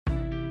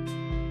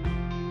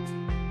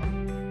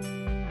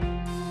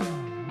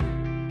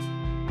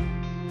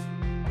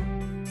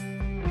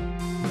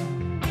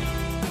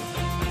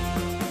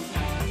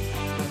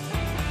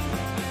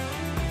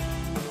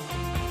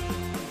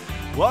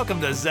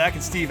Welcome to Zach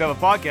and Steve Have a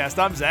Podcast.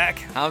 I'm Zach.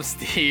 I'm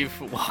Steve.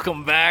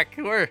 Welcome back.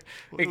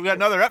 We got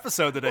another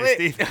episode today,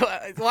 Steve.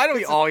 Why do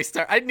we always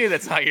start? I knew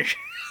that's how you're.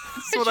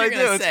 That's what I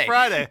do. It's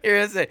Friday. You're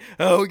going to say,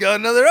 oh, we got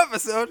another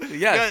episode.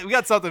 Yeah. We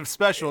got something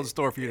special in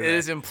store for you today. It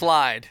is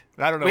implied.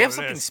 I don't know. We have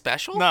something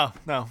special? No.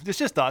 It's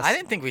just us. I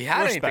didn't think we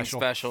had anything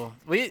special.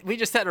 We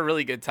just had a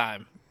really good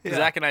time. Yeah.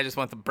 Zach and I just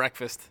went to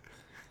breakfast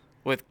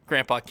with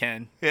Grandpa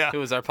Ken, who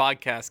was our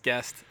podcast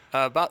guest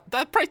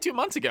probably 2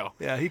 months ago.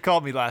 Yeah, he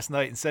called me last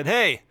night and said,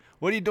 hey,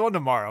 what are you doing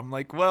tomorrow? I'm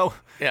like, well,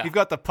 you've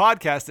got the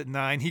podcast at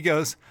 9. He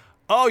goes,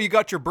 oh, you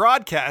got your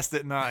broadcast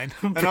at 9.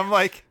 And I'm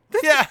like,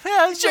 yeah,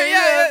 sure,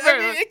 yeah. I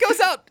mean,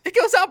 it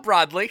goes out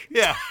broadly.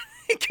 Yeah.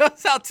 It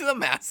goes out to the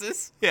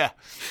masses. Yeah.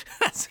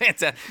 That's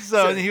fantastic.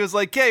 So he was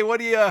like, hey, what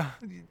do you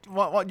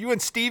want? You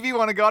and Stevie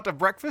want to go out to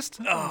breakfast?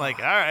 I'm like,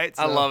 all right.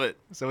 So, I love it.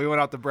 So we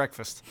went out to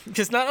breakfast.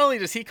 Because not only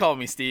does he call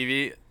me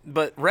Stevie,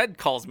 but Red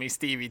calls me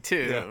Stevie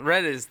too. Yeah.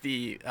 Red is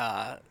the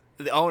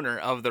owner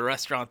of the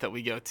restaurant that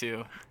we go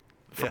to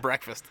for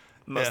breakfast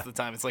most of the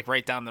time. It's like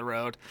right down the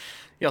road.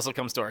 He also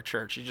comes to our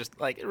church. He's just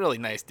like a really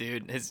nice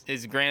dude.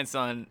 His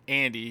grandson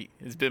Andy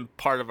has been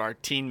part of our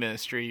teen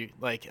ministry,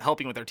 like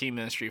helping with our teen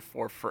ministry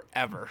for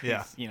forever.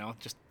 Yeah, he's,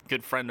 just a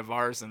good friend of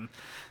ours, and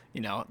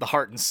the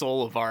heart and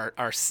soul of our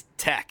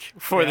tech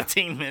for the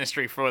teen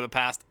ministry for the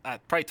past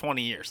probably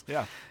 20 years.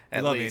 Yeah,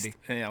 at love least.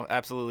 Andy.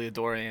 Absolutely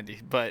adore Andy.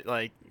 But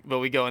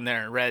we go in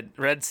there and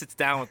Red sits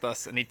down with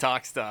us and he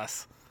talks to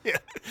us. Yeah,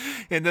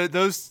 and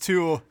those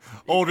two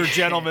older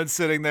gentlemen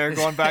sitting there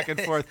going back and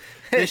forth,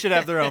 they should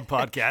have their own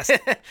podcast.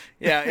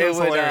 Yeah, it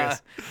would.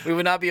 Hilarious. We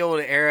would not be able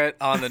to air it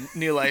on the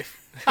New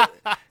Life,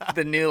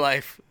 the New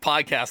Life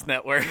podcast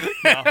network.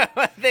 No.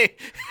 they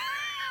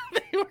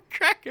were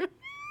cracking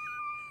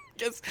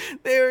because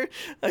they were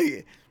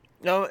like.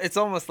 No, it's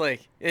almost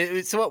like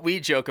it's what we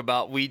joke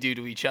about. We do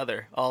to each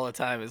other all the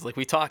time is like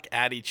we talk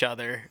at each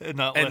other and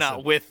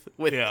not with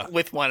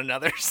one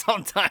another.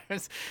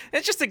 Sometimes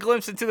it's just a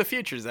glimpse into the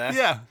future, Zach.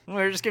 Yeah,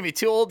 we're just gonna be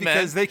two old men.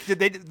 Because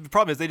the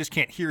problem is they just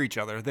can't hear each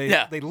other.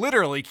 They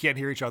literally can't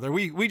hear each other.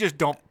 We just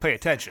don't pay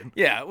attention.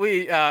 Yeah,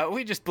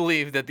 we just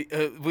believe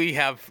that we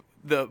have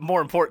the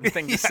more important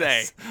thing to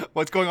say.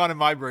 What's going on in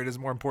my brain is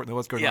more important than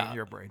what's going on in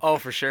your brain. Oh,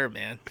 for sure,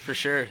 man, for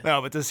sure.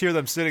 No, but just hear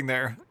them sitting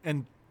there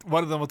and.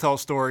 One of them will tell a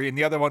story, and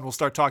the other one will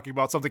start talking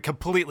about something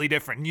completely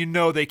different.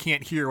 And they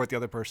can't hear what the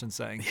other person's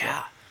saying.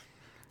 Yeah. So.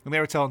 And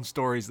they were telling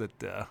stories that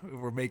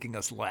were making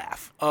us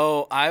laugh.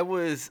 Oh, I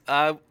was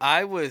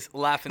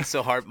laughing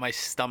so hard my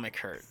stomach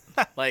hurt.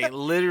 Like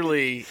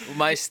literally,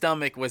 my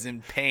stomach was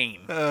in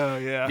pain. Oh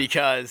yeah.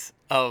 Because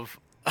of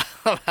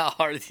how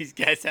hard these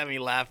guys had me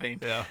laughing.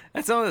 Yeah.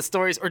 And some of the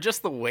stories, or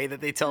just the way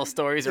that they tell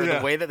stories, or the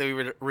way that they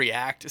would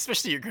react,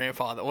 especially your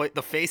grandpa,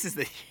 the faces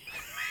that he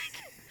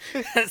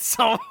makes.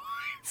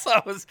 So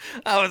I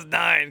was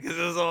dying because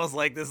it was almost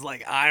like this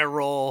eye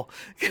roll,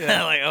 kind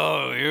of like,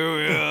 oh, here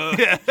we go.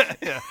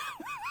 Yeah.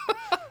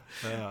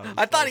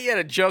 I thought he had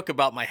a joke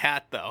about my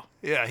hat though.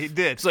 Yeah, he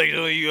did. It's like,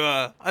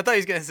 I thought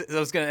it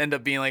was gonna end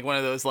up being like one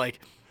of those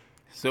like,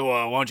 so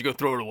why don't you go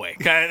throw it away?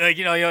 Kind of like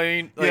you know what I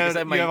mean? Like,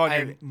 you have on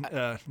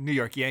your New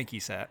York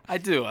Yankees hat. I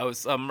do.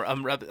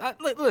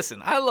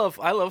 Listen, I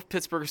love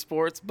Pittsburgh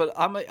sports, but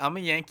I'm a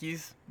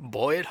Yankees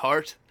boy at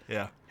heart.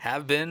 Yeah.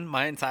 Have been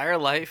my entire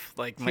life.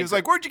 He was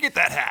like, where'd you get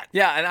that hat?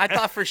 Yeah, and I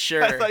thought for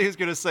sure. I thought he was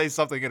going to say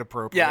something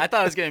inappropriate. Yeah, I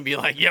thought it was going to be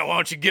like, why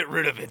don't you get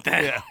rid of it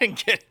then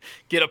and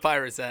get a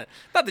Pirates hat.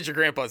 Not that your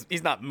grandpa's,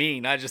 he's not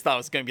mean. I just thought it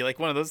was going to be like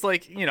one of those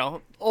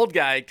old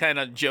guy kind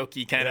of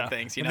jokey kind of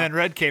things. And then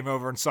Red came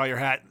over and saw your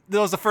hat. That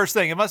was the first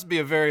thing. It must be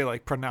a very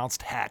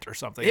pronounced hat or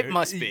something. It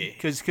must be.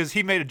 Because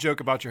he made a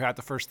joke about your hat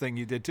the first thing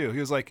you did too. He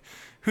was like,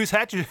 whose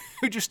hat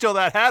who'd you steal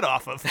that hat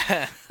off of?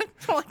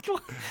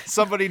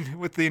 Somebody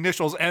with the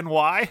initials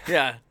NY?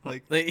 Yeah.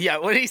 What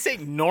did he say?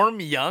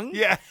 Norm Young?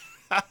 Yeah.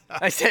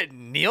 I said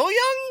Neil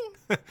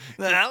Young?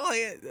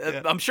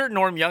 I'm sure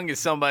Norm Young is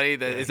somebody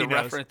that is a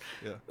reference.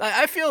 Yeah.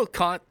 I feel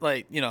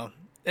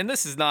and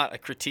this is not a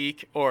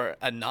critique or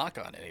a knock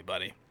on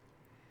anybody,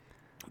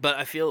 but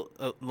I feel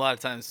a lot of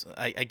times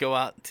I go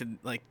out to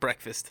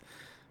breakfast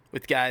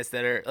with guys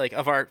that are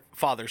of our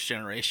father's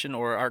generation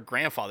or our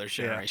grandfather's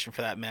generation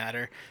for that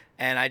matter.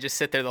 And I just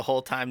sit there the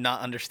whole time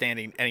not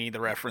understanding any of the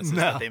references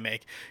that they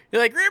make.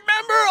 You're like,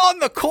 remember on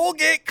the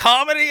Colgate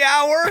Comedy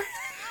Hour?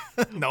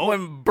 No.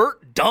 When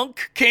Burt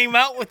Dunk came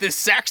out with his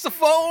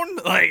saxophone?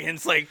 And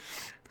it's like,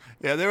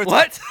 yeah, they were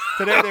what?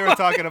 Today they were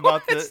talking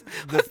about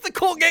what's the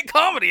Colgate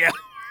Comedy Hour?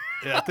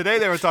 Yeah, today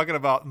they were talking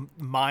about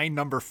mine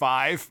number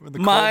 5.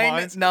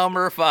 Mine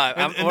number 5.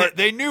 And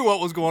they knew what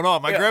was going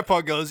on. My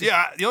grandpa goes, the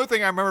only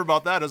thing I remember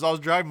about that is I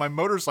was driving my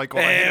motorcycle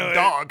and I hit a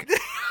dog.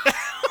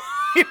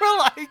 You were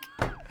like,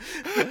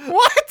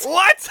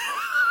 what?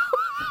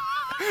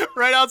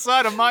 Right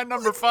outside of mine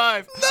number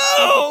 5.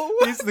 No!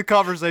 These are the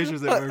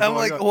conversations that were going on. I'm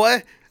like,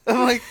 what?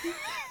 I'm like,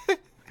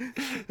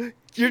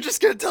 you're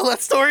just going to tell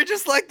that story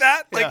just like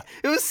that?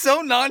 It was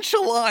so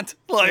nonchalant.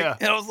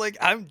 And I was like,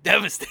 I'm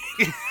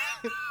devastated.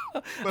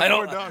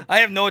 I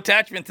have no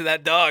attachment to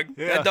that dog.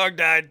 Yeah. That dog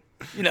died,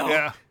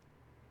 Yeah.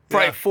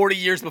 Probably 40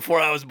 years before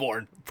I was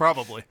born.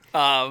 Probably.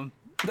 That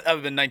would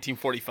have been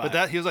 1945.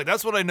 But he was like,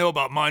 that's what I know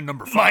about mine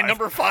number 5. Mine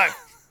number 5.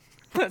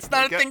 That's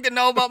not a thing to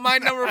know about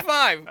mine number 5.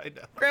 I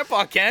know.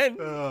 Grandpa Ken.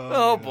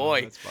 Oh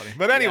boy. That's funny.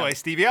 But anyway,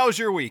 Stevie, how was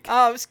your week?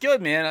 Oh, it was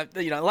good, man.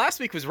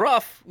 Last week was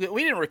rough.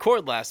 We didn't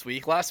record last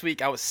week. Last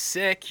week I was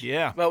sick.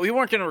 Yeah. But we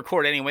weren't going to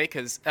record anyway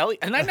because Ellie,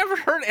 and I never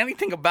heard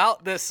anything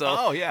about this. So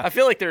I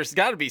feel like there's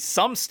got to be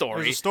some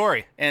story. There's a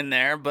story in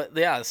there. But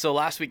yeah, so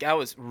last week I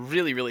was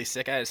really, really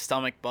sick. I had a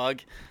stomach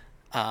bug.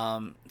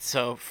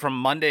 So from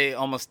Monday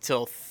almost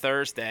till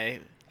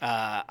Thursday,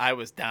 I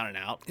was down and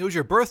out. It was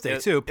your birthday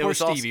too. Poor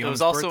Stevie. It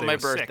was also my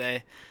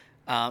birthday.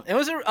 It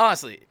was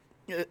honestly,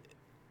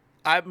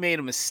 I made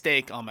a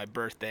mistake on my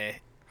birthday,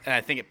 and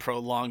I think it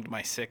prolonged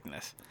my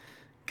sickness.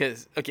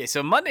 Because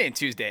so Monday and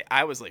Tuesday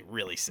I was like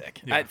really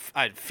sick. Yeah.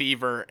 I had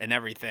fever and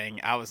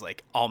everything. I was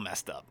like all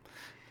messed up.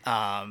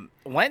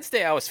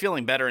 Wednesday I was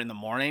feeling better in the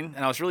morning,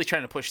 and I was really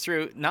trying to push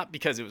through, not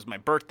because it was my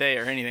birthday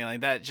or anything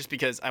like that, just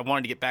because I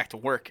wanted to get back to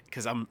work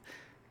because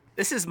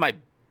this is my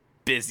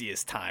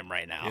busiest time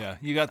right now. Yeah,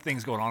 you got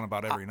things going on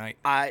about every night.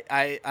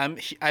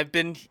 I've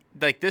been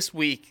like this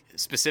week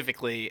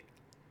specifically.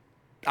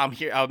 I'm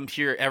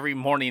here every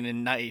morning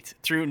and night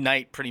through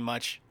night pretty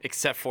much,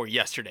 except for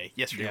yesterday.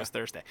 Yesterday was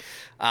Thursday,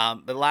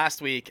 but last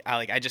week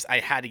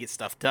I had to get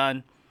stuff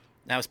done.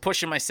 And I was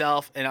pushing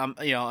myself, and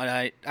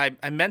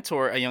I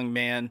mentor a young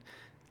man.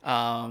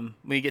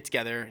 We get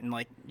together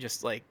and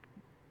just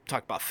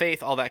talk about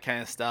faith, all that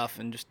kind of stuff,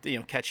 and just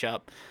catch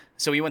up.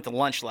 So we went to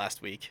lunch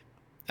last week.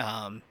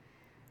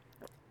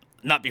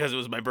 Not because it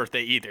was my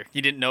birthday either.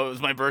 He didn't know it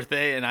was my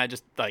birthday, and I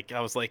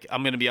was like,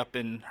 I'm gonna be up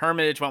in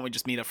Hermitage. Why don't we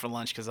just meet up for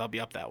lunch? Because I'll be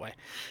up that way.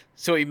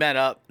 So we met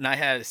up, and I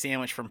had a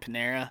sandwich from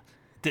Panera.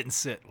 Didn't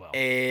sit well.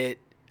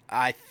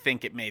 I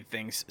think it made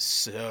things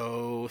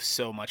so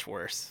much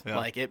worse.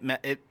 Yeah.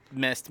 It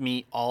messed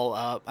me all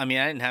up. I mean,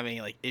 I didn't have any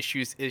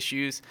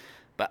issues,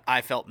 but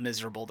I felt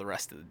miserable the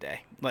rest of the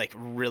day.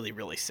 Really,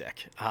 really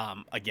sick.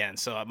 Again,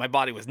 so my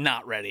body was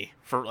not ready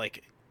for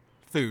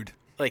food.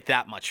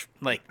 That much.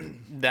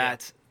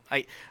 That. Yeah.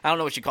 I don't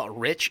know what you call it.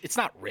 Rich. It's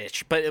not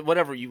rich, but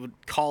whatever you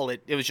would call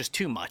it, it was just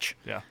too much.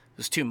 Yeah. It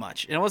was too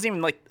much. And it wasn't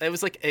even it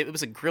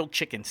was a grilled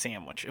chicken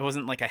sandwich. It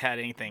wasn't like I had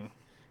anything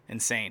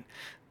insane.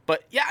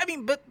 But yeah,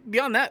 but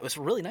beyond that, it was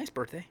a really nice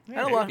birthday.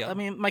 Yeah, I had a lot. I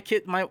mean,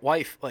 my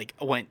wife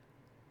went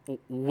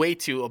way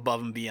too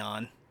above and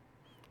beyond,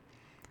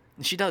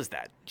 and she does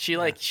that. She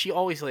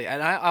always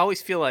and I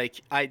always feel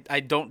like I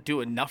don't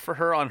do enough for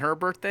her on her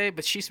birthday,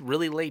 but she's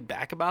really laid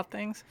back about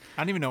things.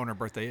 I don't even know when her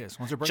birthday is.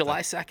 When's her birthday?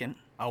 July 2nd.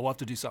 Oh, we'll have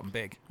to do something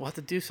big. We'll have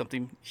to do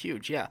something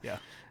huge. Yeah. Yeah.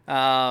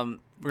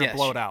 We're gonna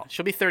blow it out.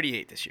 She'll be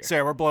 38 this year.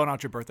 Sarah, we're blowing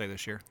out your birthday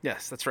this year.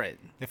 Yes, that's right.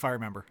 If I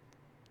remember,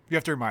 you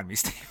have to remind me,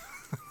 Steve.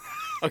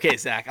 Okay,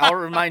 Zach, I'll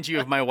remind you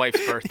of my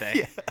wife's birthday.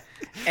 Yeah.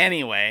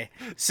 Anyway,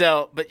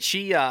 but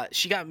she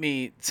got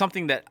me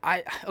something that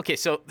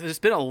so there's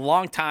been a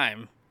long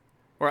time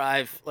where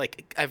I've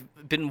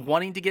been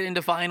wanting to get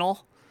into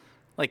vinyl,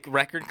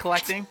 record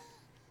collecting.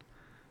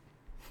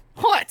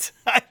 What?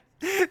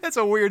 That's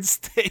a weird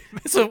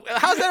statement. So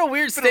how's that a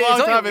weird statement?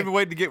 It's been a long time I've been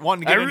waiting to get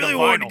into vinyl. I really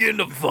wanted to get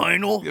into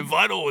vinyl. Yeah,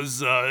 vinyl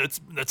is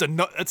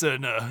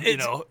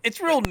it's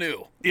real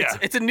new. Yeah,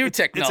 it's a new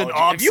technology. It's an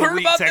obsolete Have you heard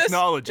about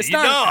technology. This?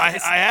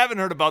 I haven't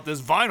heard about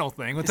this vinyl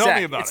thing. Well, tell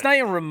me about it. It's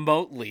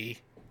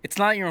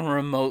not even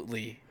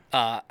remotely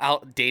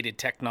outdated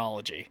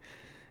technology.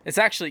 It's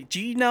actually.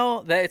 Do you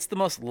know that it's the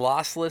most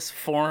lossless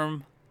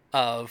form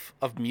of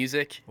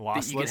music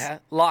that you could have?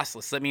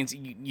 Lossless. That means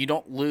you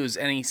don't lose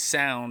any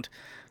sound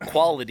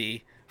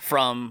quality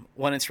from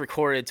when it's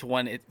recorded to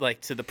when it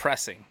to the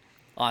pressing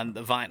on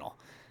the vinyl.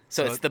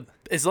 So it's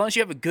as long as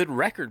you have a good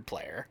record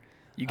player,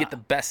 you get the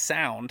best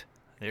sound.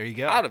 There you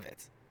go. Out of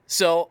it.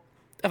 So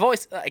I'm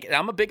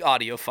a big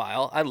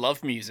audiophile. I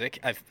love music.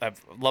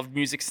 I've loved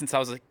music since I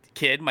was a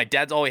kid. My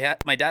dad always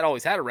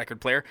had a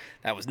record player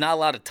that was not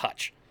allowed to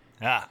touch.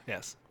 Ah,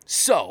 yes.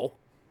 So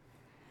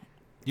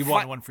you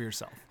wanted one for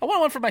yourself. I wanted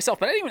one for myself,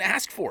 but I didn't even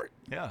ask for it.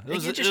 Yeah, it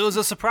was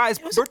a surprise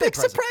birthday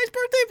present. Surprise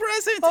birthday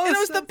present, and it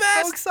was the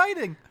best. So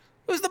exciting.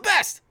 It was the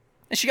best.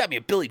 And she got me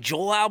a Billy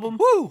Joel album.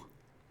 Woo!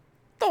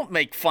 Don't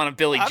make fun of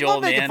Billy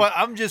Joel, man. Fun.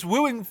 I'm just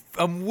wooing.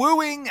 I'm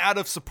wooing out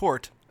of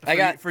support. I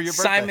got for your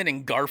birthday. Simon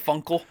and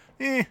Garfunkel.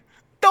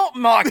 Don't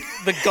mock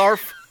the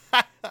Garf.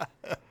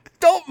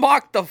 Don't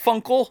mock the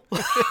Funkle.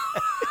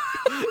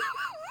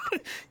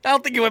 I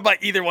don't think you went by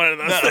either one of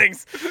those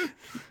things.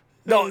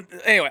 No,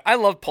 anyway, I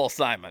love Paul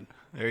Simon.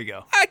 There you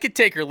go. I could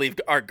take or leave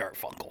Art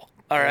Garfunkel.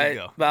 All right, you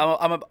go. But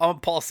I'm a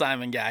Paul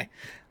Simon guy.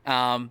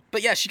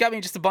 But yeah, she got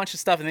me just a bunch of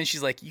stuff, and then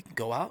she's like, "You can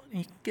go out and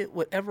you can get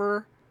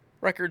whatever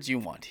records you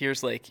want. Here's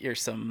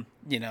some,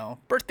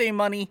 birthday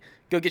money.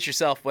 Go get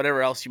yourself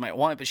whatever else you might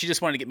want." But she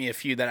just wanted to get me a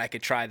few that I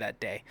could try that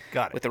day.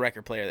 Got it. With the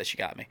record player that she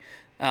got me.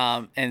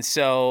 And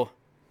so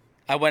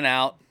I went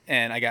out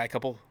and I got a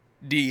couple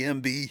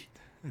DMB.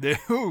 The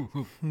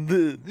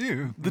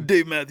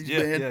Dave Matthews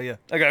Band. Yeah.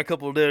 I got a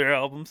couple of their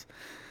albums.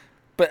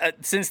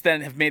 But since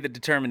then have made the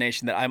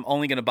determination that I'm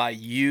only going to buy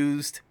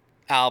used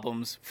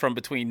albums from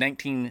between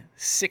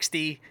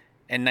 1960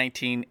 and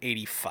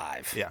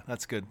 1985. Yeah,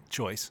 that's a good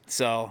choice.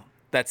 So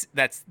that's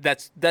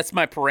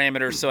my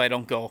parameter, so I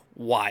don't go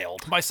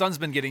wild. My son's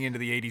been getting into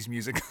the 80s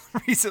music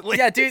recently.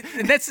 Yeah, dude,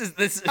 this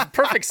is a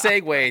perfect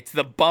segue to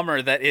the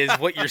bummer that is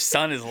what your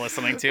son is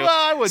listening to. Well,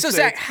 I would so, say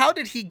Zach, how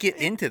did he get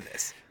into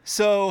this?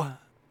 So,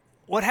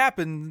 what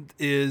happened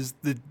is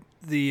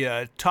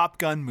the Top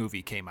Gun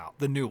movie came out,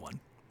 the new one.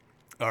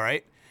 All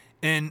right,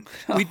 and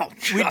we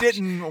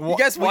didn't. You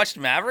guys watched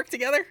Maverick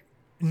together?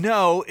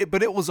 No,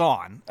 but it was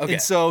on. Okay.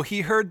 And so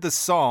he heard the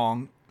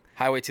song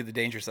Highway to the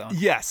Danger Zone.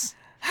 Yes.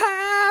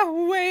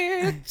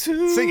 Highway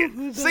to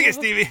Sing it,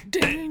 Stevie.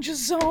 Danger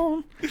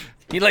Zone.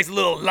 He likes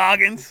little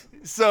logins.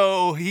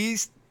 So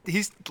he's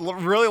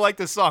really liked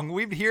this song.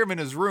 We'd hear him in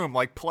his room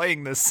like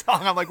playing this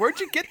song. I'm like, where'd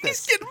you get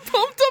this? He's getting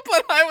pumped up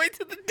on Highway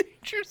to the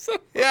Danger Zone.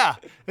 Yeah.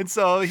 And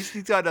so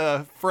he's got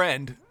a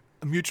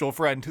mutual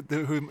friend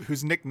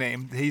who's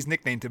nicknamed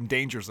him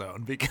Danger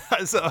Zone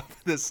because of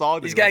this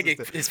song. He's got to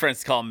get his friends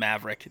to call him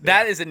Maverick.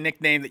 That is a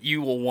nickname that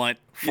you will want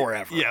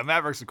forever. Yeah,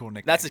 Maverick's a cool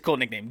nickname. That's a cool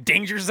nickname.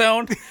 Danger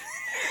Zone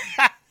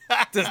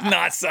does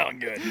not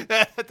sound good.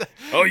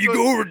 Oh, you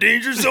go over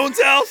Danger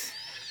Zone's house?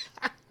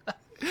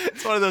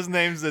 It's one of those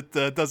names that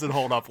doesn't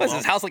hold up well. Was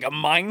his house like a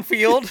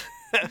minefield?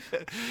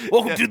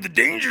 Welcome to the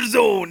Danger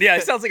Zone. Yeah,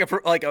 it sounds like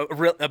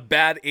a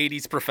bad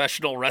 80s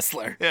professional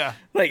wrestler. Yeah.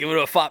 Like it would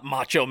have fought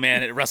Macho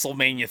Man at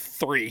WrestleMania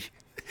 3.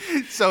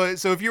 So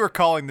if you were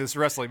calling this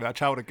wrestling match,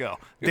 how would it go?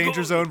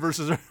 Danger Zone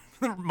versus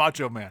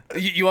Macho Man.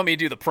 You want me to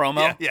do the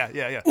promo?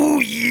 Yeah. Oh,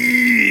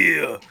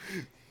 yeah.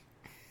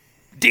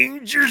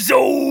 Danger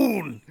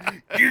Zone.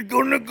 You're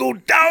going to go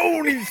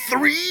down in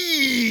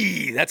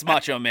 3. That's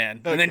Macho Man.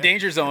 Okay. And then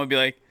Danger Zone would be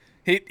like,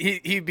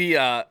 he'd be,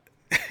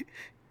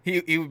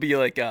 he would be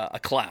like a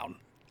clown.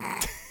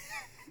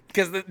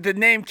 Because the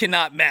name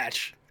cannot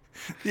match.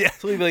 Yeah.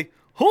 So he'd be like,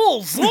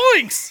 oh,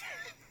 zoinks.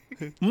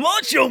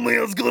 Macho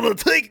Man's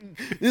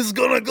is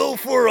gonna go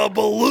for a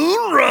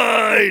balloon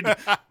ride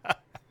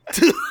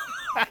to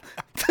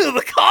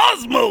the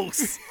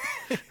cosmos.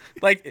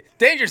 Like,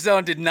 Danger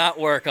Zone did not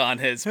work on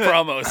his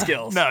promo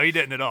skills. No, he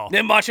didn't at all.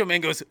 Then Macho Man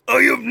goes, I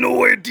have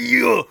no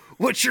idea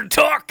what you're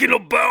talking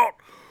about.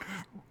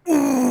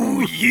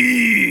 Ooh,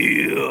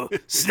 yeah.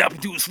 Snap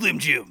into a Slim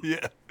Jim.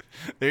 Yeah.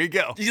 There you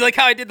go. Did you like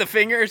how I did the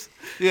fingers?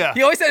 Yeah.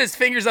 He always had his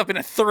fingers up in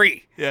a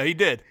 3. Yeah, he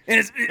did.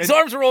 And his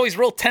arms were always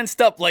real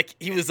tensed up like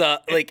he was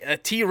like a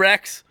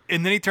T-Rex.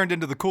 And then he turned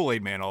into the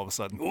Kool-Aid Man all of a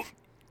sudden.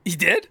 He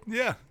did?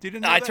 Yeah. You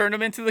didn't know I that? turned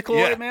him into the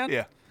Kool-Aid Man?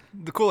 Yeah.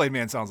 The Kool-Aid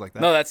Man sounds like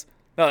that. No, that's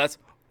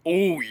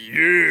oh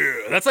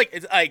yeah. That's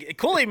like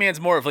Kool-Aid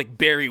Man's more of like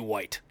Barry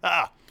White.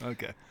 Ah,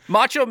 okay.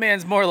 Macho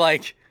Man's more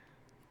like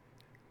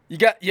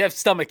you have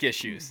stomach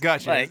issues.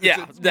 Gotcha. Like,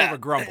 it's more of a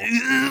grumble.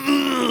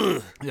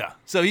 Yeah.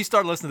 So he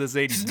started listening to this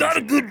 80s It's music. not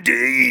a good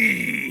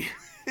day.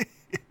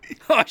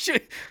 Oh,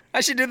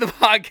 I should do the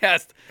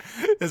podcast.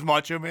 As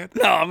Macho Man?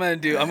 No, I'm gonna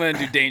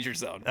do Danger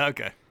Zone.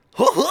 Okay.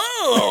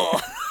 Ho-ho!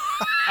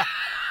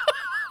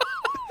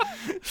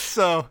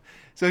 So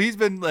he's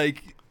been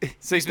like.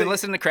 So he's been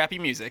listening to crappy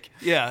music.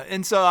 Yeah,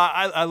 and so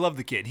I love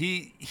the kid.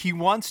 He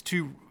wants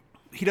to.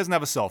 He doesn't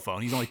have a cell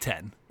phone. He's only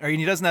 10. I mean,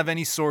 he doesn't have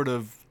any sort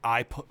of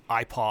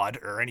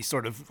iPod or any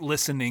sort of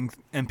listening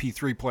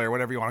MP3 player,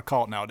 whatever you want to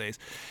call it nowadays.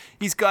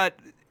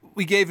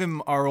 We gave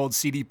him our old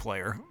CD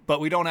player, but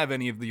we don't have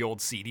any of the old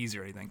CDs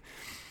or anything.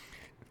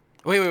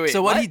 Wait.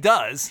 So what he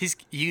does,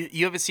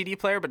 you have a CD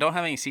player but don't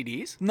have any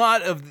CDs?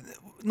 not of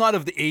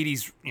the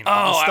 80s,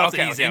 the stuff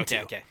that he's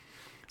into. Okay.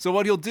 So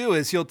what he'll do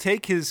is he'll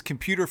take his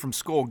computer from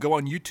school, go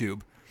on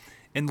YouTube,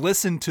 and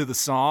listen to the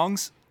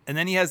songs, and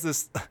then he has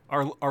this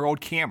our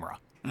old camera.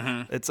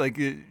 Mm-hmm. It's like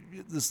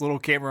this little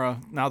camera,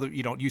 now that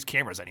you don't use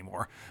cameras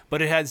anymore,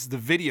 but it has the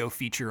video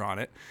feature on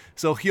it.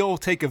 So he'll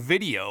take a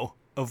video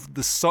of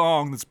the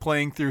song that's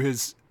playing through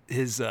his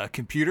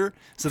computer.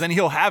 So then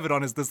he'll have it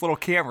on this little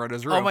camera in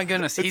his room. Oh my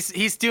goodness,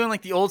 he's doing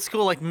like the old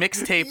school like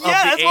mixtape of the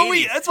that's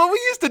 80s. That's what we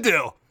used to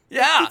do.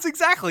 Yeah, that's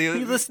exactly.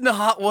 You listen to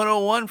Hot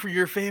 101 for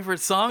your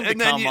favorite song to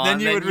come on, then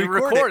you would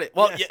record it.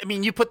 Well, yes. I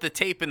mean, you put the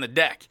tape in the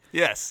deck.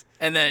 Yes.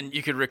 And then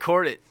you could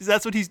record it.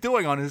 That's what he's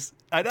doing on his.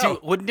 I know.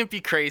 Dude, wouldn't it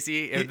be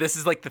crazy if this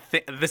is like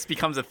this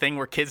becomes a thing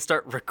where kids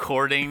start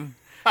recording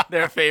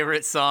their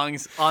favorite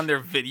songs on their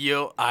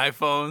video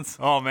iPhones?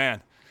 Oh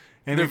man,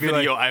 and their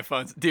video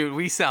iPhones. Dude,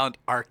 we sound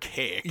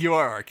archaic. You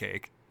are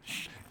archaic.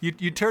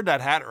 You turned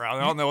that hat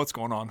around. I don't know what's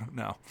going on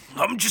now.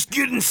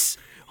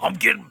 I'm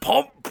getting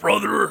pumped,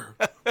 brother.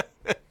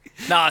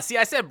 Nah, see,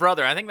 I said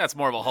brother. I think that's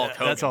more of a Hulk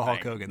Hogan. That's a thing.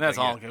 Hulk Hogan. That's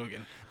thing, Hulk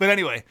Hogan. But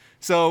anyway,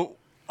 so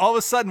all of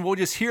a sudden we'll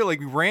just hear like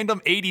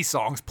random 80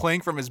 songs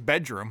playing from his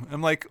bedroom.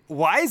 I'm like,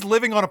 why is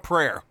Living on a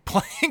Prayer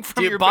playing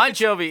from your Bon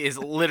Jovi is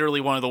literally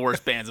one of the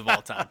worst bands of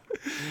all time.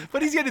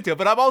 But he's getting to it.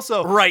 But I'm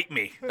also write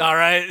me, all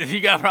right? If you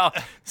got a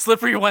problem,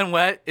 Slippery When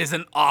Wet is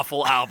an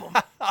awful album.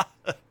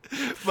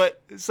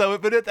 But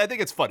I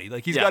think it's funny.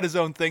 Like he's got his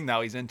own thing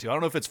now he's into. I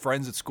don't know if it's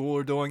friends at school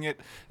are doing it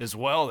as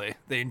well.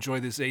 They enjoy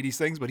this 80s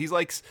things, but he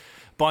likes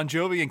Bon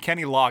Jovi and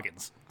Kenny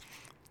Loggins.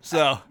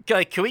 So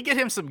can we get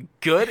him some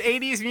good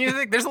 80s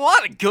music? There's a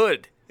lot of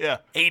good Yeah.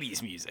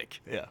 80s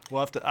music. Yeah.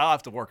 I'll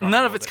have to work on it.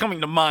 None of it's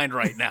coming to mind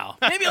right now.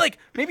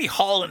 Maybe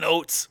Hall and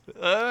Oates.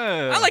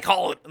 I like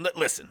Hall.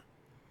 Listen,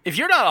 if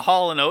you're not a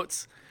Hall and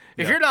Oates,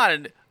 if you're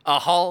not a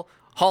Hall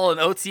and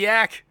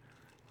Oatsiac,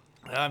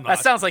 that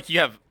sounds like you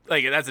have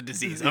that's a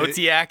disease.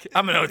 Oatsiac.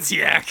 I'm an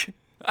Oatsiac.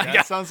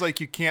 That sounds like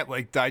you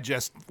can't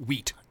digest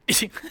wheat.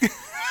 You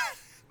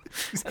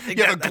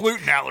have a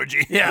gluten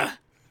allergy. Yeah.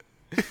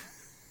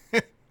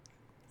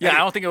 Yeah, I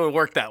don't think it would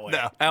work that way.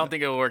 No. I don't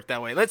think it would work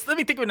that way. Let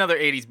me think of another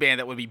 80s band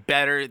that would be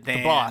better than...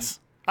 The Boss.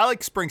 I like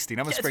Springsteen.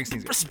 I'm a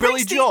Springsteen guy.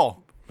 Billy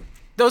Joel.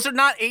 Those are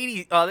not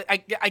 80s.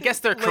 I guess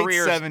their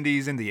careers... Late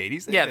 70s and the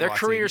 80s. Yeah, their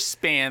careers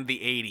spanned the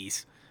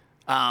 80s.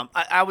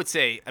 I would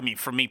say,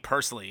 for me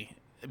personally,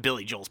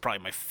 Billy Joel's probably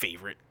my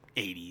favorite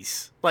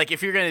 80s.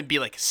 If you're going to be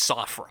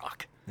soft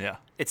rock, yeah,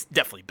 it's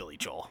definitely Billy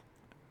Joel.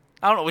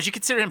 I don't know. Would you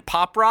consider him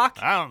pop rock?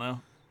 I don't know.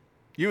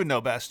 You would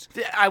know best.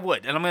 I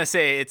would, and I'm going to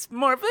say it's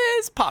more of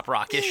it's pop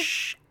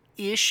rock-ish,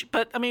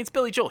 but it's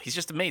Billy Joel. He's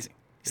just amazing.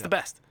 He's the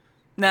best.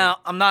 Now,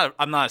 I'm not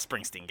a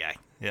Springsteen guy.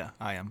 Yeah,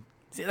 I am.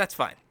 See, that's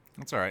fine.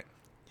 That's all right.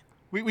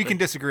 We can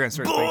disagree on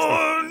certain things.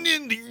 Born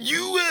in the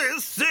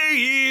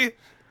USA,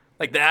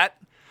 like that.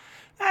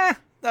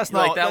 That's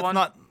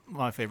not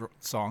my favorite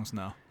songs.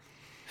 No.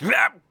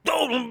 The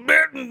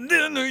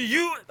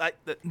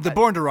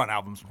Born to Run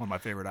album's one of my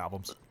favorite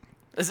albums.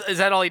 Is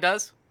that all he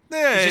does?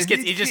 Yeah,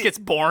 he just gets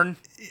born.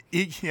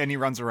 And he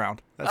runs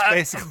around. That's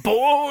basically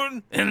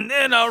born and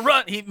then I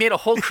run. He made a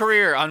whole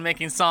career on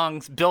making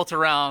songs built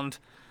around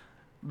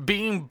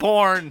being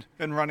born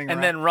and running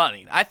and then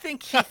running. I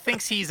think he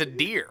thinks he's a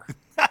deer.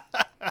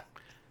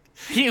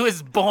 He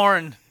was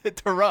born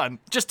to run,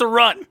 just to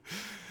run.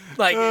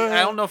 I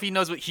don't know if he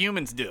knows what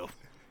humans do.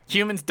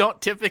 Humans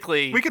don't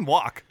typically. We can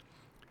walk,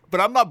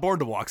 but I'm not born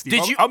to walk,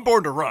 Steve. I'm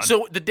born to run.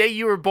 So the day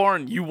you were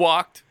born, you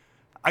walked.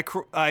 I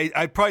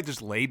probably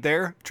just laid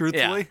there,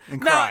 truthfully,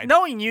 and cried.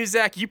 Knowing you,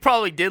 Zach, you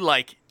probably did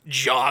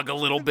jog a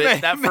little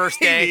bit that first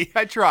day.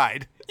 I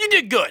tried. You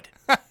did good.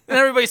 And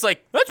everybody's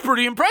like, that's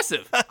pretty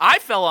impressive. I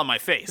fell on my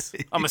face,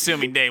 I'm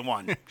assuming day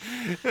one.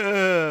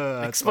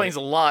 Explains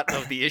a lot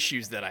of the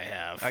issues that I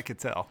have. I could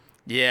tell.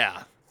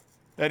 Yeah.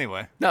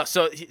 Anyway. No,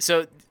 so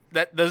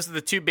those are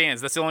the two bands.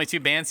 That's the only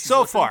two bands he's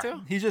so far. To?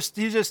 He's just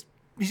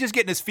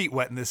getting his feet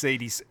wet in this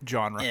 80s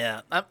genre.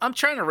 Yeah. I'm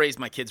trying to raise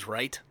my kids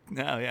right.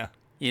 Oh, yeah.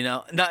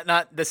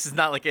 Not. This is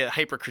not a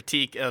hyper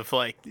critique of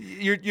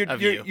you're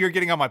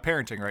getting on my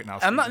parenting right now.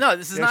 Steve. I'm not. No,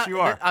 this is yes, not. You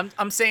are.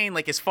 I'm saying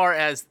as far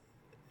as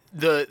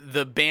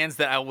the bands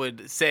that I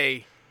would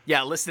say,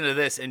 yeah, listen to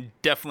this and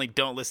definitely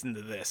don't listen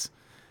to this.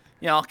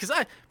 Because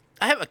I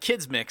have a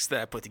kids mix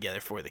that I put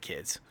together for the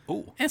kids.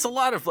 Ooh. And it's a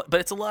lot of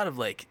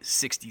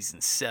 60s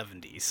and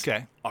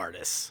 70s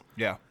artists.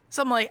 Yeah.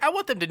 So I'm I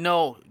want them to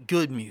know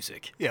good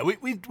music. Yeah,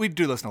 we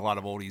do listen to a lot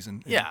of oldies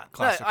and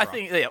classic I rock.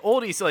 think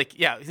oldies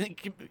I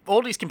think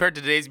oldies compared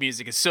to today's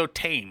music is so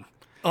tame.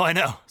 Oh, I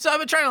know. So I've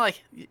been trying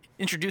to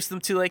introduce them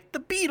to the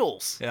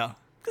Beatles. Yeah.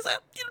 Because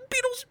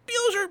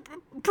Beatles are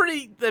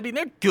pretty.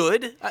 They're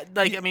good.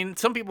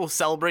 Some people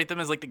celebrate them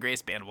as the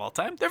greatest band of all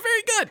time. They're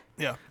very good.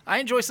 Yeah. I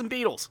enjoy some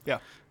Beatles. Yeah.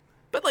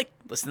 But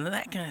listen to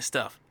that kind of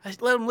stuff. I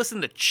let them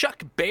listen to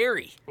Chuck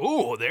Berry.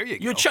 Oh, there you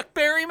go. You a Chuck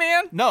Berry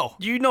man? No.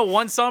 Do you know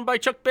one song by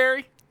Chuck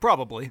Berry?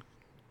 Probably.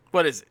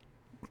 What is it?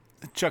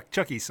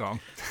 Chucky's song.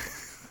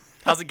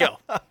 How's it go?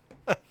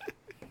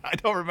 I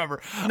don't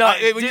remember. No,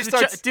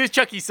 do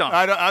Chucky's song.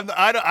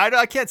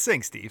 I can't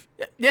sing, Steve.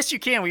 Yes, you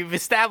can. We've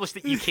established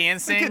that you can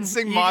sing. I can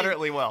sing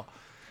moderately well.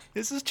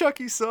 This is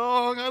Chucky's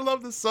song. I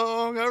love the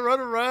song. I run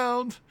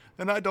around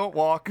and I don't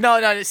walk.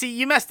 No. See,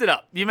 you messed it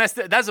up.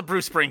 That's a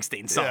Bruce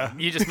Springsteen song. Yeah.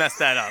 You just messed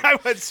that up. I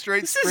went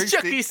straight this Springsteen. This is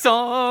Chucky's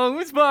song.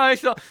 It's my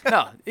song.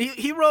 No,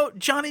 he wrote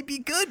Johnny Be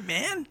Good,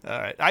 man. All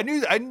right. I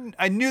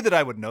knew that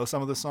I would know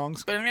some of the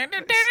songs.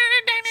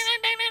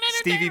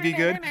 Stevie Be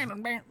Good?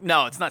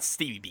 No, it's not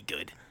Stevie Be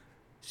Good.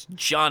 It's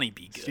Johnny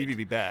Be Good. Stevie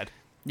Be Bad.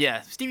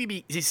 Yeah,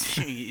 Stevie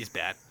is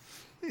bad.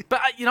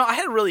 But I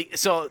had a really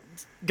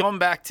going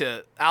back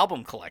to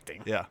album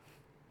collecting. Yeah.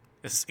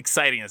 As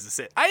exciting as this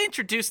is, I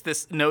introduced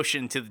this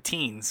notion to the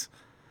teens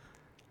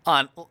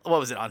on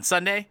on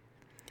Sunday,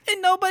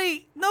 and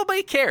nobody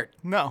cared.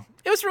 No,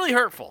 it was really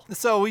hurtful.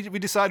 So we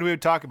decided we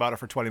would talk about it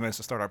for 20 minutes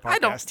to start our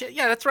podcast.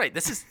 Yeah, that's right.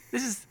 This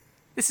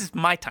is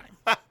my time.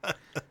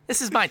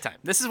 This is my time.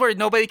 This is where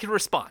nobody can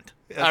respond.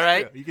 That's all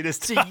right, true. You can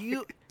just so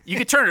you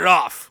could turn it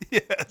off.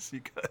 Yes,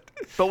 you could.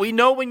 But we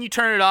know when you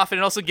turn it off, and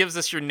it also gives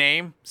us your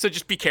name. So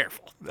just be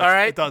careful. All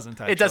right, it doesn't.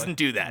 Actually. It doesn't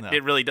do that. No.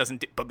 It really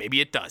doesn't. But maybe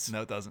it does.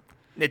 No, it doesn't.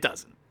 It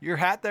doesn't. Your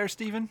hat there,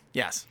 Steven?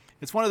 Yes.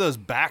 It's one of those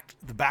the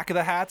back of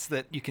the hats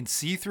that you can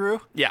see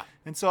through. Yeah.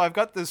 And so I've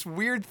got this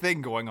weird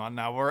thing going on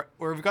now where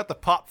we've got the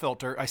pop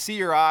filter. I see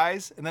your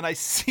eyes, and then I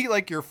see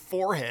your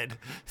forehead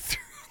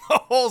through the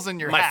holes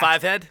in your hat. My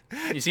five head?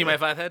 You see my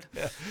five head?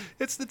 Yeah.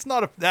 It's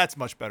not that's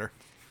much better.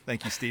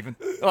 Thank you, Steven.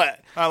 What?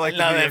 I like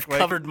now that I've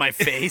covered my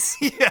face.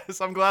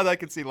 Yes, I'm glad I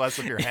can see less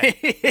of your head.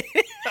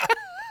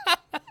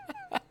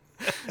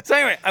 So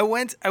anyway, I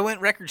went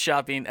record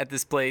shopping at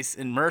this place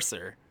in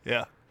Mercer.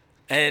 Yeah.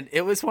 And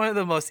it was one of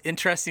the most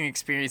interesting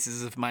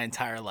experiences of my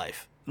entire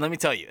life. Let me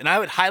tell you. And I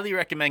would highly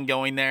recommend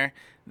going there.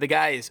 The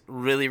guy is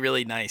really,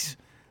 really nice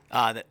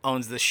that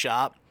owns this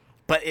shop.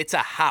 But it's a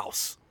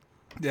house.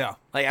 Yeah.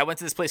 Like, I went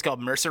to this place called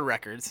Mercer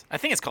Records. I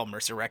think it's called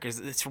Mercer Records.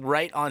 It's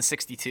right on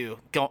 62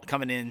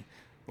 coming in.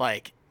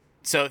 Like,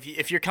 so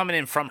if you're coming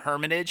in from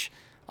Hermitage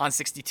on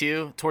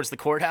 62 towards the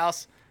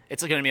courthouse,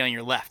 it's going to be on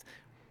your left.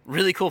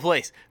 Really cool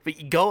place. But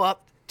you go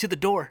up to the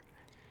door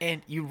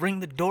and you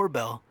ring the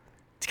doorbell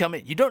to come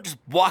in. You don't just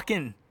walk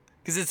in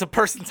because it's a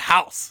person's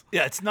house.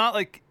 Yeah, it's not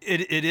like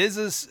it is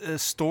a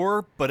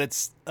store, but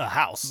it's a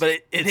house.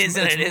 But it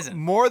isn't.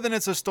 More than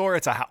it's a store,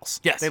 it's a house.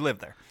 Yes. They live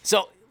there.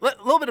 So, a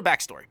little bit of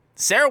backstory.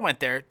 Sarah went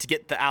there to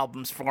get the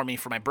albums for me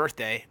for my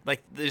birthday.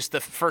 Like, just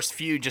the first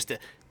few just to,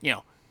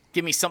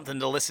 give me something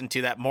to listen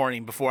to that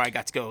morning before I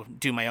got to go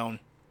do my own,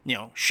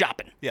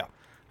 shopping. Yeah.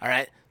 All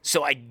right.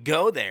 So I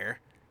go there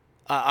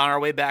on our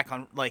way back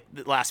on, like,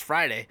 last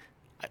Friday.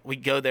 We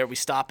go there, we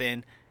stop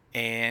in,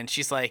 and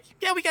she's like,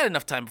 yeah, we got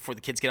enough time before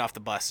the kids get off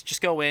the bus.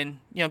 Just go in,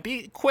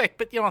 be quick,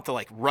 but you don't have to,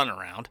 like, run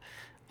around.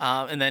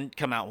 And then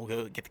come out and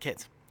we'll go get the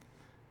kids.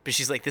 But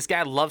she's like, this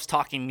guy loves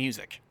talking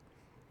music.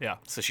 Yeah.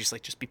 So she's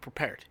like, just be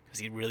prepared because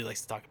he really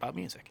likes to talk about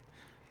music.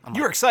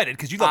 You're excited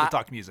because you love to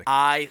talk music.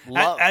 I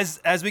love.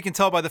 As we can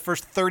tell by the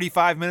first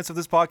 35 minutes of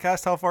this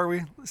podcast, how far are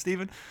we,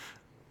 Steven?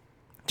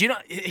 Do you know?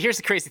 Here's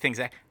the crazy thing,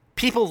 Zach.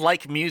 People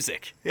like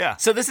music. Yeah.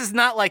 So this is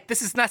not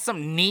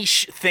some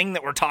niche thing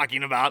that we're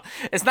talking about.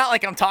 It's not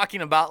like I'm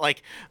talking about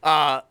like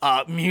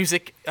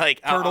music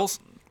like turtles.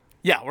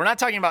 Yeah, we're not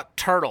talking about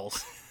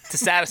turtles to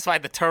satisfy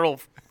the turtle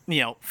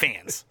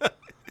fans.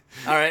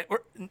 All right.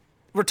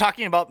 We're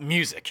talking about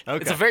music.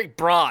 Okay. It's a very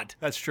broad.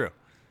 That's true.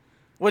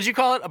 What'd you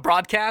call it? A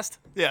broadcast?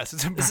 Yes.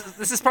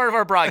 This is part of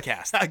our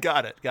broadcast. I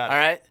got it. All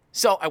right.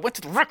 So I went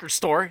to the record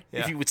store.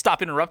 Yeah. If you would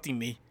stop interrupting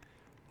me.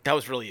 That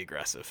was really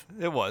aggressive.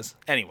 It was.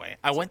 Anyway,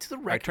 I went to the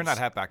record store. Turn that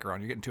hat back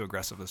around. You're getting too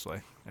aggressive this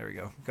way. There we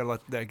go. Gotta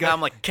let that go. Now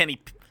I'm like Kenny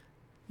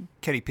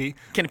P.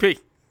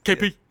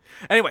 Yeah.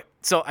 Anyway,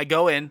 so I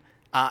go in.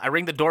 I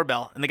ring the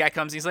doorbell, and the guy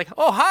comes. And he's like,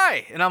 "Oh,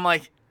 hi," and I'm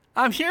like,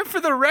 "I'm here for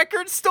the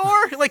record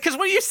store." Like, cause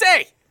what do you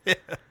say? Yeah.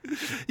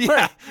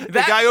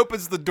 The guy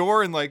opens the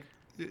door and like,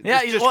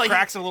 just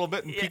cracks a little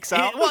bit and peeks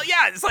out.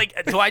 It's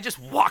like, do I just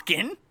walk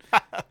in?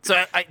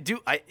 So I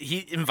do.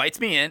 He invites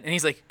me in, and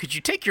he's like, "Could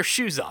you take your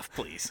shoes off,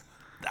 please?"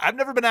 I've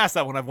never been asked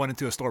that when I've went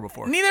into a store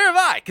before. Neither have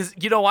I. Because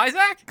you know why,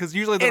 Zach? Because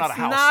usually they're not a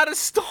house. It's not a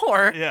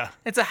store. Yeah.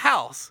 It's a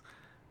house.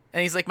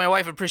 And he's like, my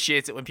wife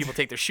appreciates it when people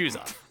take their shoes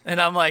off. And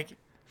I'm like,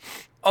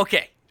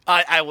 okay,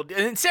 I will.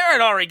 And Sarah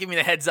had already given me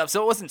the heads up,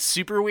 so it wasn't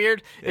super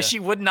weird. Yeah. If she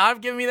would not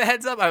have given me the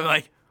heads up, I'm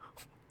like,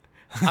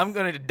 I'm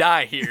going to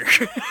die here.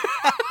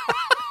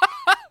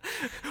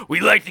 We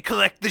like to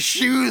collect the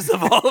shoes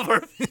of all of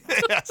our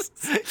Yes.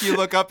 You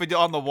look up and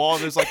on the wall,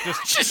 there's like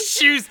just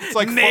shoes. It's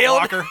like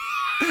nailed. Foot Locker.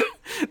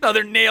 No,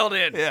 they're nailed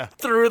in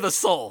through the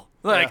sole.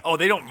 Like, yeah.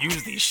 They don't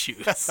use these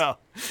shoes.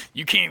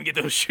 You can't even get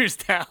those shoes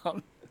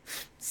down.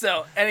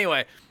 So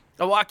anyway,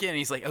 I walk in and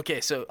he's like,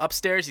 okay, so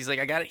upstairs, he's like,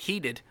 I got it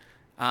heated.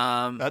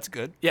 That's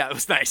good. Yeah, it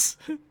was nice.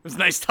 It was a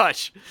nice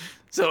touch.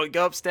 So we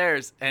go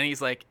upstairs and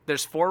he's like,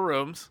 there's 4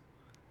 rooms.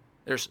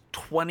 There's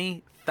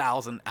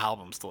 20,000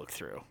 albums to look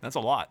through. That's a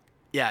lot.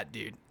 Yeah,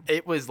 dude.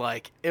 I was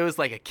like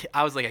a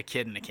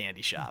kid in a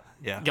candy shop.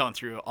 Yeah. Going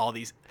through all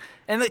these.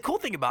 And the cool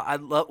thing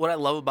about what I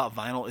love about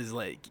vinyl is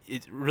like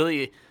it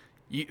really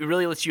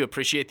lets you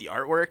appreciate the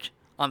artwork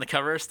on the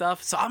cover of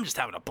stuff. So I'm just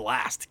having a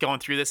blast going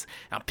through this.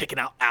 I'm picking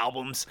out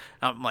albums.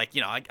 I'm like,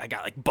 I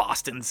got like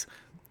Boston's,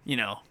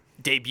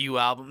 debut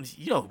albums.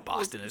 You know who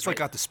Boston is, it's like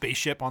got the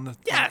spaceship on the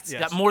it's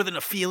got More Than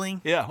a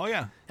Feeling. Yeah. Oh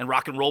yeah. And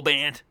Rock and Roll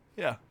Band.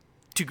 Yeah.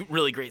 2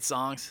 really great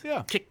songs.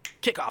 Yeah.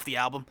 Kick off the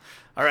album.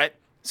 All right.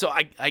 So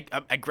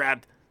I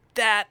grabbed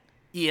that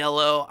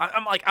ELO.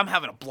 I'm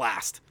having a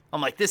blast.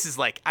 I'm like, this is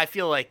like, I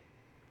feel like,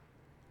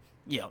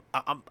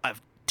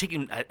 I've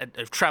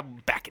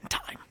traveled back in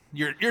time.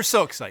 You're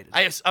so excited.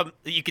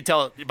 You could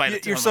tell by the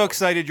you're so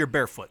excited. You're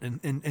barefoot and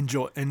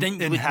enjoy. And then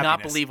you would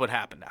not believe what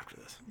happened after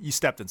this. You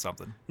stepped in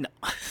something. No.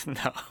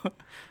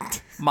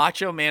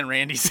 Macho Man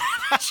Randy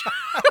Savage.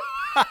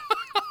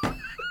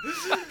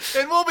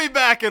 And we'll be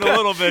back in a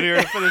little bit here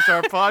to finish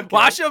our podcast.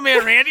 Macho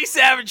Man Randy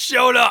Savage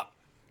showed up.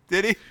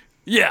 Did he?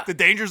 Yeah. Did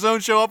Danger Zone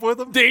show up with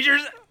him? They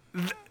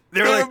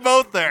were like,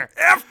 both there.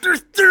 After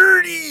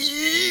 30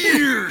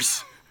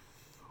 years,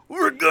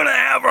 we're going to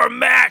have our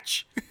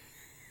match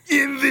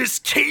in this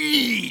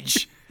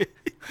cage.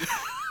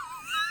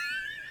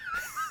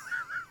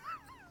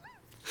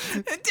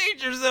 And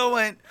Danger Zone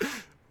went,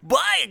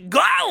 by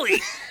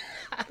golly,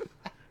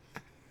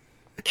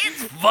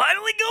 it's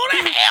finally going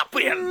to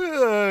happen.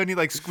 And he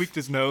like squeaked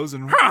his nose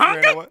and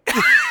ran away.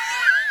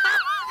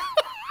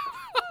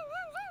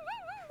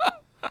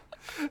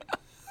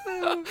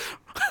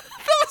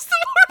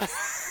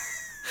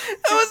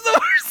 That was the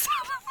worst.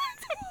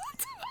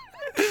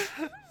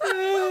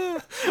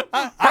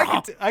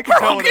 I could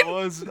tell what it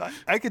was.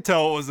 I could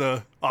tell it was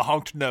a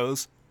honked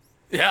nose.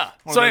 Yeah.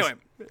 So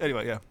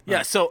anyway, yeah.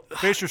 Yeah. So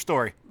finish your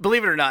story.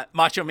 Believe it or not,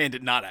 Macho Man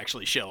did not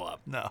actually show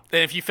up. No.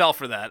 And if you fell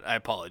for that, I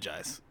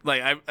apologize.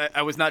 Like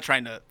I was not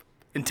trying to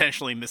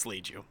intentionally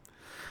mislead you.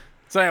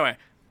 So anyway,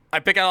 I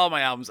pick out all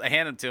my albums. I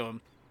hand them to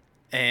him,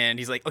 and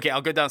he's like, "Okay,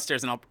 I'll go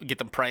downstairs and I'll get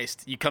them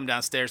priced. You come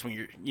downstairs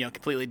when you're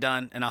completely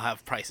done, and I'll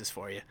have prices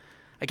for you."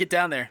 I get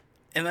down there,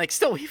 and like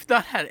still, we've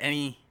not had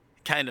any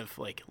kind of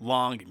like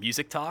long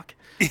music talk.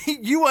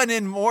 You went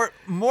in more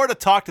to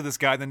talk to this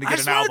guy than to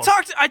get an album.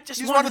 I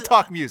just want to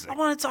talk music. I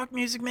want to talk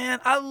music, man.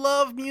 I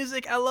love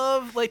music. I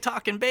love like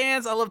talking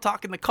bands. I love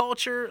talking the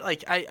culture.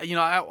 Like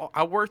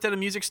I worked at a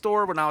music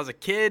store when I was a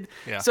kid.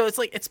 Yeah. So it's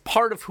like it's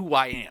part of who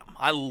I am.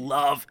 I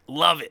love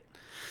it.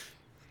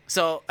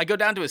 So I go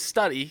down to his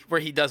study where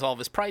he does all of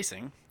his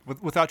pricing.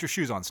 Without your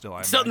shoes on still,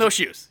 Still no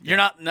shoes. You're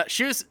not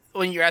shoes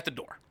when you're at the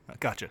door.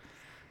 Gotcha.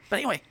 But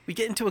anyway, we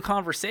get into a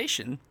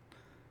conversation,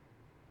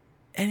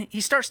 and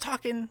he starts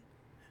talking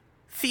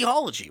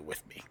theology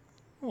with me.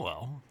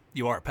 Well,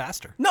 you are a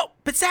pastor. No,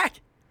 but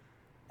Zach,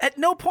 at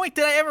no point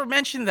did I ever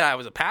mention that I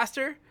was a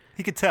pastor.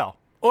 He could tell.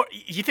 Or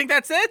you think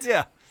that's it?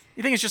 Yeah.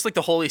 You think it's just like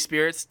the Holy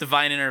Spirit's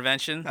divine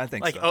intervention? I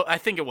think so. Oh, I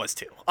think it was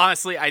too.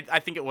 Honestly, I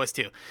think it was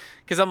too.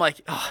 Because I'm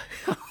like,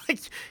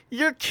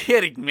 you're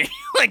kidding me.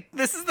 Like,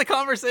 this is the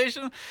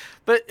conversation?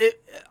 But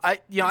I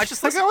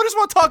just like, I just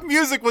want to talk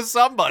music with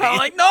somebody. I'm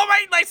like,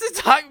 nobody likes to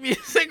talk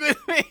music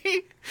with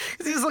me.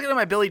 Because he was looking at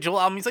my Billy Joel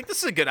album. He's like, this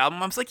is a good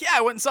album. I was like, yeah,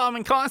 I went and saw him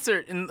in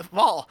concert in the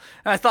fall.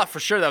 And I thought for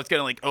sure that was going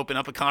to like open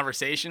up a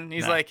conversation.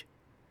 He's like,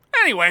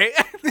 anyway,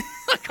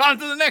 on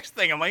to the next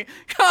thing. I'm like,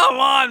 come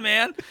on,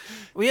 man.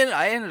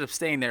 I ended up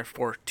staying there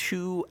for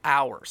 2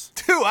 hours.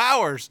 2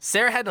 hours?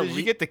 Sarah had to Did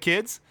you get the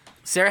kids?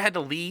 Sarah had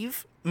to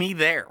leave me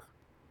there.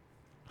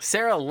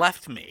 Sarah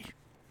left me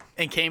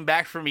and came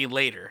back for me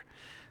later.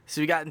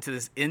 So we got into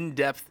this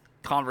in-depth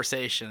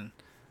conversation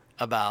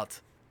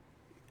about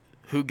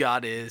who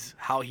God is,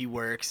 how he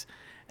works.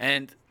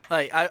 And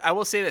like I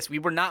will say this, we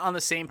were not on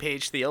the same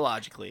page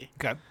theologically.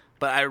 Okay.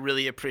 But I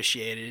really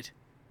appreciated,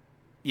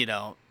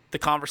 the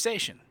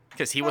conversation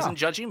because he wasn't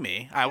judging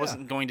me. I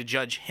wasn't going to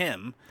judge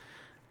him.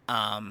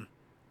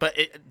 But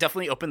it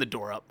definitely opened the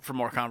door up for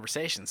more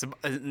conversations.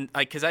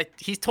 Because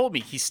he told me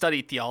he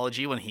studied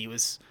theology when he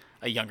was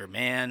a younger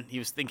man. He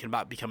was thinking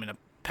about becoming a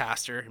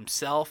pastor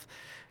himself,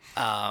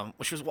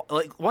 which was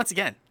like, once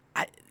again,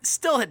 I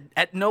still had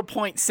at no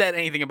point said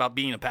anything about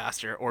being a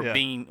pastor or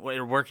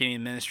or working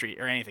in ministry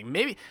or anything.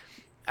 Maybe,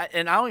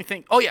 and I only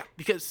think,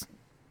 because,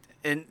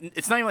 and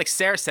it's not even like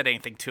Sarah said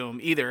anything to him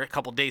either a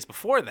couple days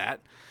before that,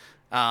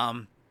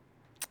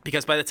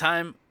 because by the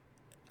time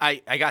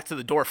I got to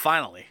the door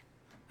finally,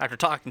 after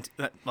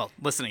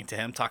listening to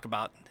him talk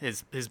about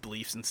his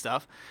beliefs and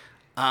stuff,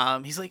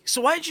 he's like,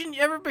 so why did you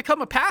ever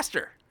become a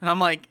pastor? And I'm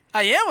like,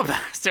 I am a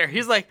pastor.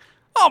 He's like,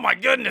 oh my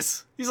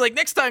goodness. He's like,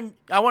 next time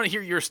I want to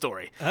hear your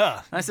story.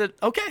 And I said,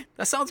 okay,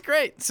 that sounds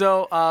great.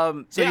 So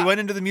you went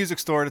into the music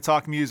store to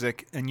talk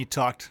music, and you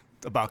talked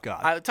about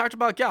God. I talked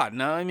about God.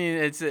 No, I mean,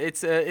 it's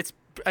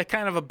a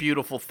kind of a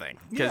beautiful thing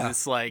because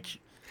it's like,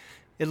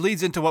 it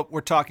leads into what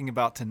we're talking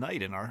about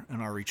tonight in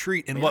our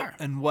retreat,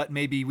 and what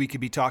maybe we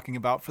could be talking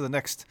about for the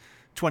next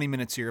 20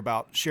 minutes here,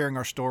 about sharing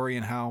our story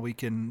and how we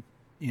can,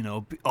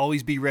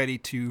 always be ready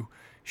to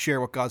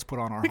share what God's put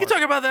on our heart. We can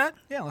talk about that.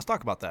 Yeah, let's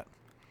talk about that.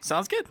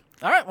 Sounds good.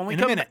 All right, when we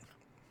come in a minute.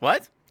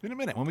 What? In a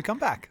minute, when we come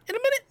back. In a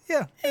minute?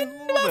 Yeah.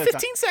 In about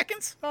 15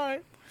 seconds. All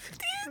right. 15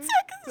 seconds.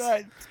 All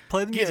right.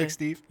 Play the music,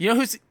 Steve. You know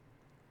who's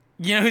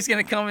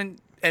going to come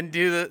and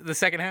do the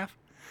second half?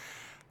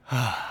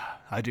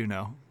 I do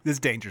know. This is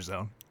Danger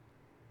Zone.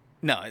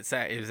 No, it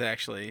was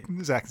actually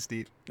Zach and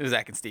Steve. It was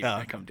Zach and Steve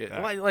going to come do it.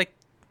 Well, like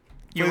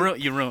you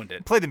ruined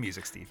it. Play the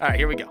music, Steve. All right,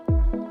 here we go.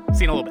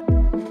 See you in a little bit.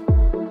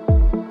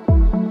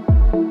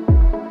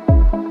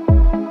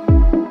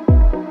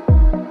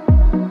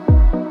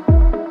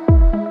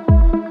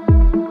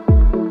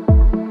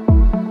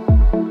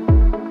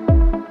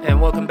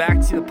 And welcome back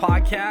to the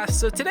podcast.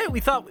 So today we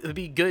thought it would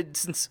be good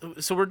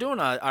so we're doing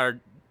our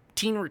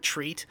teen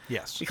retreat.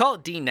 Yes. We call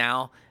it D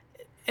Now.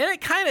 And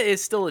it kind of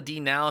is still a D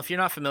Now. If you're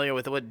not familiar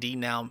with what D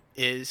Now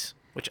is,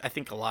 which I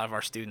think a lot of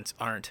our students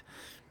aren't, it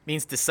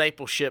means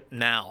discipleship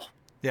now.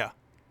 Yeah.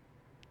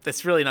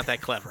 That's really not that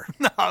clever.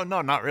 No,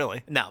 not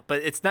really. No,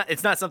 but it's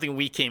not something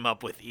we came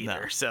up with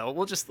either. No. So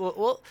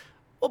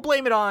we'll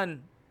blame it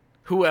on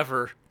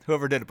whoever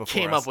did it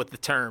before came up with the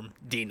term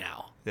D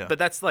Now. Yeah. But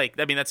that's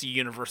a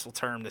universal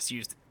term that's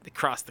used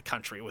across the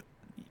country with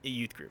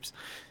youth groups.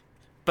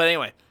 But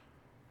anyway,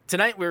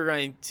 tonight we're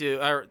going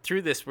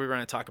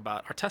to talk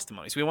about our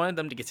testimonies. We wanted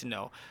them to get to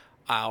know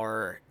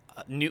our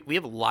we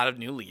have a lot of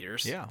new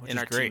leaders in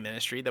our teen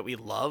ministry that we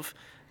love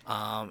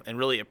and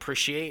really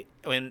appreciate.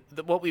 And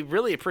what we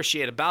really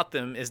appreciate about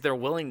them is their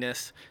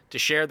willingness to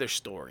share their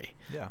story,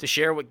 to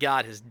share what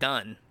God has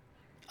done.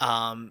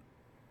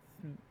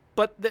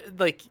 But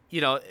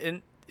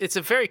and it's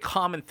a very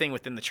common thing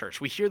within the church.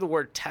 We hear the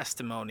word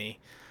testimony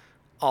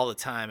all the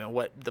time, and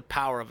what the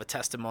power of a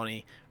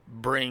testimony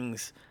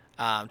brings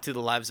to the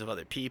lives of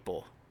other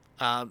people.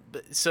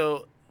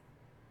 So,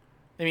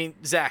 I mean,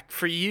 Zach,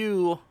 for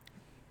you,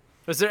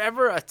 Was there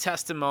ever a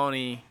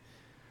testimony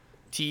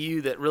to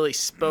you that really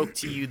spoke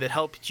to you, that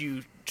helped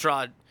you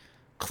draw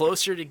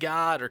closer to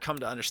God or come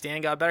to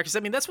understand God better? Because, I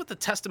mean, that's what the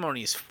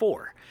testimony is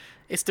for.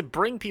 It's to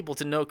bring people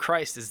to know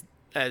Christ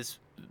as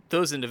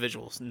those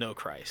individuals know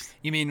Christ.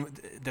 You mean,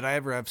 did I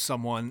ever have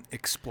someone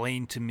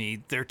explain to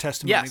me their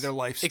testimony, their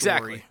life story?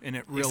 Exactly. And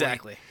it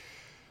really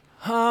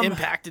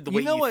impacted the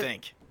way you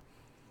think.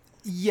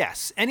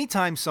 Yes.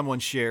 Anytime someone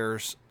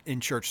shares in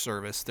church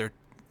service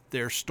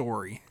their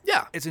story,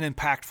 it's an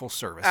impactful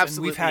service.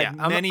 Absolutely. And we've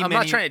had many. I'm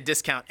not trying to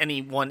discount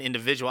any one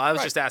individual. I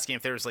was just asking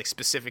if there was like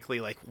specifically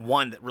like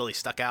one that really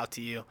stuck out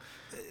to you,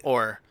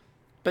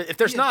 but if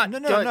there's not,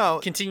 no.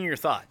 Continue your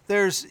thought.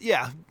 There's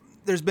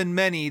been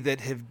many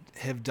that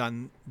have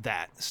done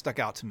that, stuck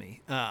out to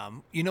me.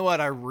 You know what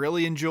I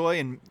really enjoy,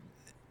 and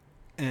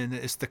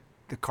it's the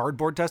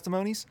cardboard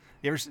testimonies.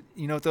 You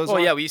know what those are?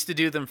 Oh, yeah, we used to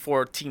do them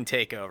for Teen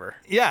Takeover.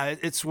 Yeah,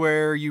 it's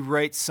where you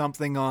write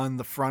something on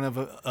the front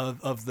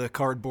of the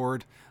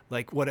cardboard,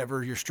 like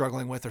whatever you're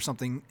struggling with or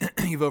something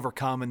you've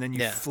overcome, and then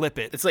you flip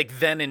it. It's like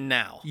then and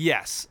now.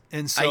 Yes.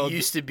 And so I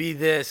used to be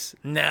this,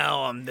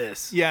 now I'm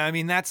this. Yeah, I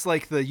mean, that's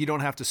like the you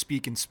don't have to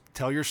speak and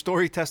tell your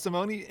story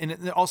testimony, and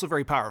it's also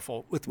very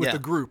powerful with the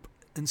group.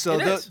 And so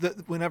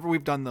whenever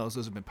we've done those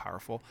have been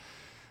powerful.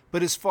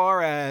 But as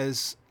far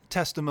as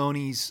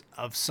testimonies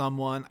of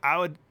someone, I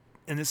would,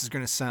 and this is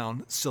going to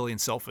sound silly and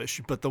selfish,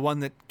 but the one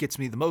that gets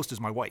me the most is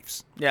my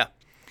wife's. Yeah.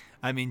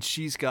 I mean,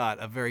 she's got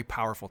a very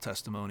powerful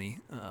testimony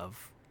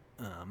of,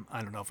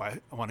 I don't know if I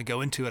want to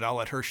go into it. I'll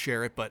let her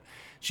share it, but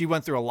she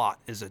went through a lot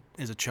as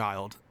a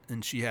child,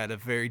 and she had a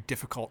very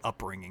difficult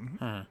upbringing.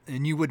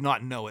 And you would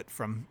not know it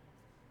from,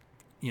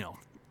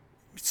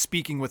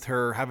 speaking with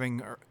her,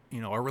 having,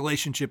 a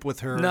relationship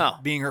with her,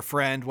 being her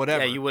friend,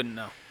 whatever. Yeah, you wouldn't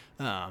know.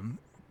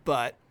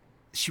 But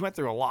she went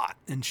through a lot,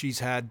 and she's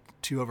had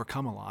to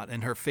overcome a lot,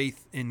 and her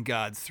faith in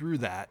God through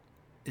that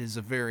is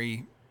a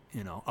very,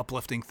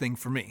 uplifting thing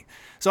for me.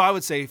 So I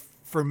would say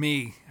for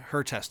me,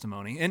 her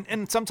testimony,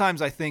 and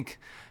sometimes I think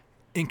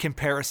in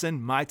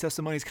comparison, my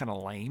testimony is kind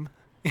of lame,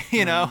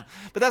 but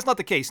that's not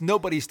the case.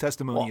 Nobody's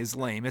testimony is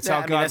lame. It's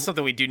how God. That's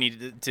something we do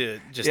need to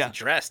just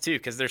address too,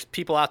 because there's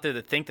people out there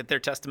that think that their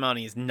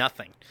testimony is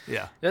nothing.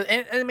 Yeah.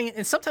 And I mean,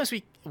 and sometimes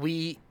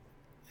we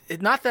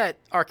not that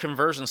our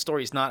conversion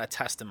story is not a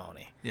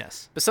testimony.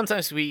 Yes. But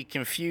sometimes we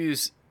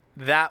confuse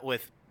that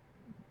with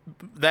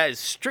that is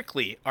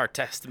strictly our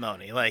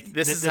testimony. Like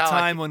this is the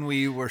time when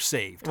we were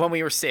saved. When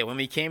we were saved, when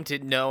we came to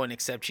know and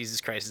accept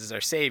Jesus Christ as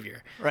our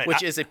Savior. Right.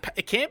 Which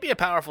it can be a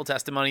powerful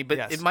testimony,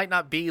 but it might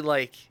not be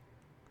like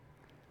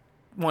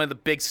one of the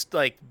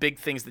big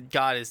things that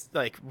God is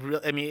like.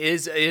 I mean,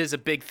 it is a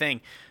big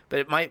thing, but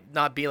it might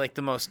not be like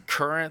the most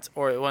current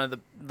or one of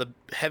the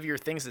heavier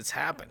things that's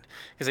happened.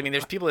 Because I mean,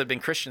 there's people that have been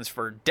Christians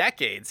for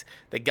decades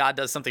that God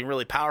does something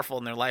really powerful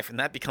in their life, and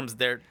that becomes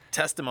their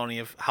testimony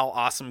of how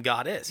awesome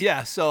God is.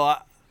 Yeah. So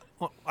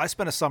I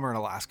spent a summer in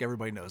Alaska.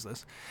 Everybody knows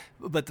this,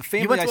 but the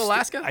family. You went to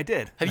Alaska? I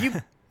did. Have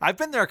you? I've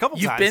been there a couple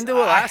times. You've been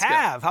to Alaska? I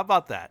have. How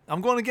about that?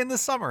 I'm going again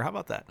this summer. How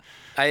about that?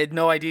 I had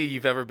no idea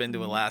you've ever been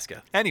to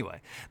Alaska.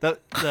 Anyway,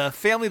 the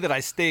family that I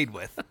stayed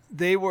with,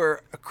 they were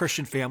a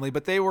Christian family,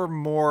 but they were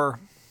more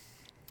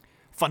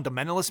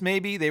fundamentalist,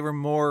 maybe. They were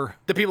more...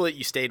 The people that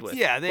you stayed with.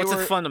 Yeah, What's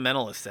a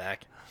fundamentalist,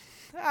 Zach?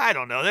 I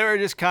don't know. They were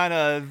just kind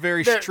of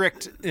very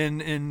strict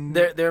in...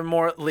 They're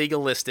more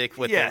legalistic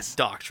with their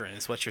doctrine,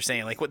 is what you're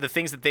saying. Like, the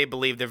things that they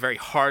believe, they're very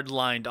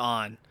hard-lined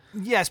on.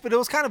 Yes, but it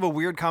was kind of a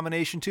weird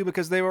combination, too,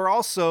 because they were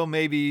also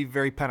maybe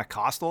very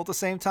Pentecostal at the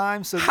same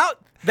time. So how...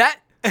 That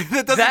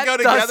doesn't go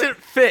together. Doesn't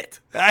fit.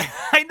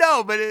 I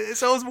know, but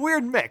so it was a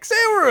weird mix. They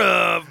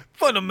were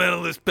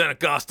fundamentalist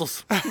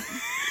Pentecostals.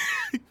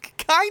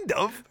 Kind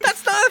of.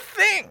 That's not a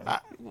thing.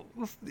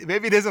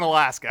 Maybe it is in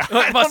Alaska.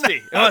 It must be.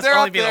 It must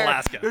only be in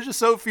Alaska. There's just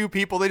so few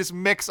people. They just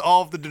mix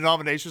all of the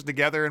denominations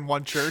together in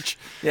one church.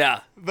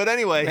 Yeah. But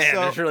anyway,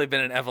 there's really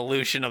been an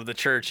evolution of the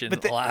church in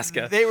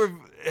Alaska.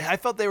 I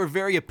felt they were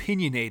very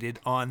opinionated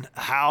on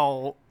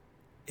how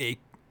a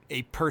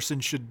person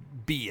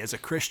should be as a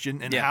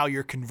Christian and how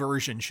your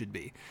conversion should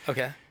be.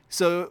 Okay.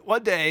 So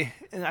one day,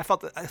 and I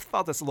felt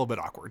this a little bit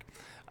awkward.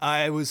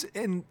 I was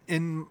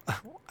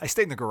I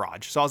stayed in the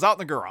garage. So I was out in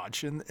the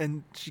garage,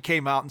 and she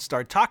came out and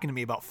started talking to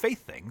me about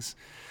faith things.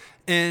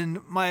 And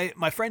my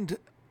friend,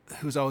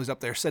 who's always up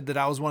there, said that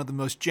I was one of the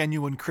most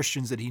genuine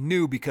Christians that he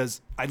knew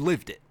because I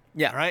lived it.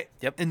 Yeah. Right?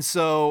 Yep. And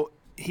so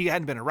he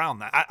hadn't been around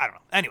that. I don't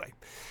know. Anyway,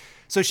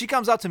 so she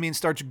comes up to me and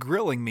starts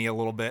grilling me a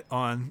little bit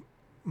on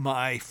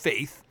my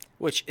faith.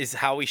 Which is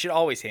how we should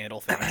always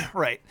handle things.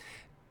 Right.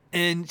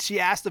 And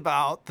she asked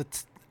about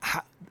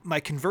my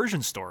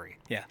conversion story.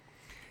 Yeah.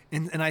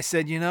 And I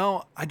said,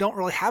 I don't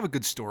really have a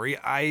good story.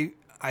 I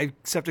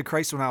accepted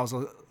Christ when I was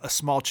a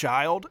small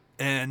child,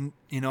 and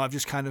I've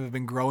just kind of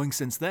been growing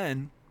since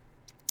then.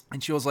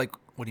 And she was like,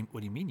 "What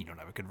do you mean you don't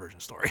have a conversion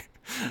story?"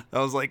 I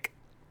was like,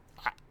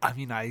 "I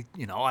mean,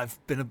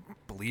 I've been a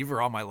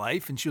believer all my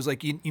life." And she was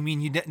like, "You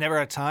mean you never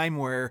had a time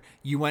where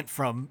you went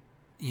from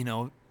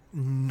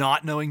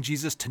not knowing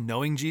Jesus to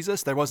knowing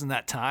Jesus? There wasn't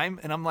that time?"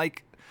 And I'm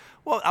like,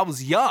 "Well, I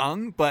was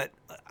young, but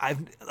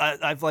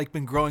I've like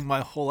been growing my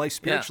whole life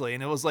spiritually,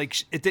 and it was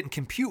like it didn't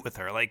compute with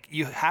her. Like,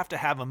 you have to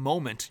have a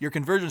moment. Your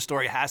conversion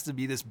story has to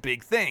be this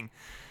big thing.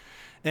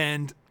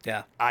 And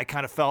I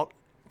kind of felt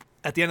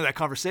at the end of that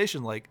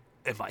conversation, like,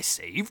 am I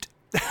saved?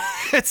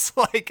 It's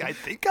like, I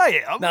think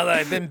I am. Now that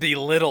I've been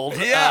belittled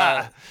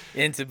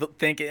into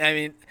thinking, I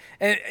mean,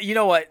 and you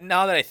know what?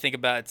 Now that I think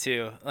about it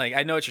too, like,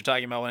 I know what you're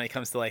talking about when it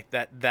comes to like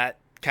that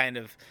kind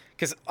of,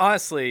 because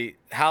honestly,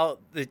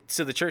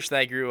 the church that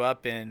I grew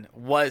up in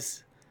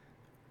was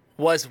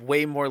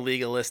way more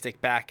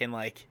legalistic back in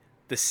like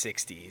the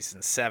 60s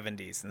and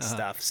 70s and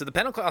stuff. So the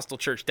Pentecostal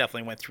church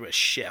definitely went through a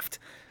shift,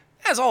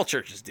 as all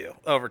churches do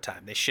over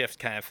time. They shift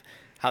kind of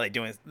how they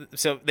do it.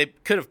 So they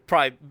could have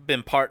probably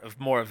been part of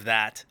more of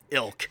that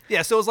ilk.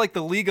 Yeah, so it was like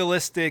the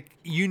legalistic,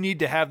 you need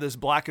to have this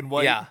black and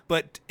white,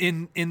 but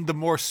in the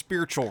more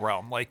spiritual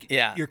realm. Like,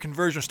 your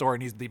conversion story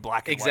needs to be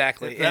black and white.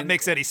 Exactly. If that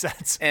makes any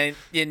sense. And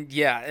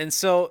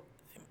so,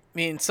 I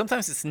mean,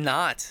 sometimes it's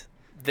not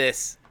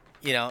this,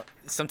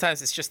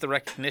 sometimes it's just the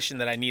recognition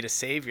that I need a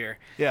savior.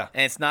 Yeah.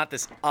 And it's not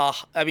this, I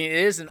mean,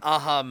 it is an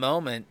aha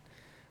moment,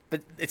 but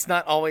it's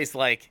not always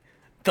like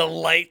the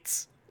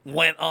lights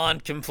went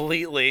on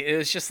completely. It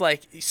was just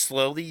like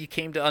slowly you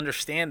came to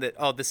understand that,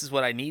 this is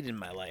what I need in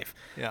my life.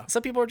 Yeah.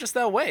 Some people are just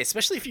that way,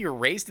 especially if you were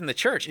raised in the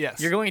church.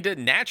 Yes. You're going to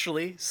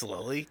naturally,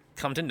 slowly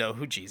come to know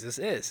who Jesus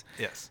is.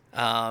 Yes.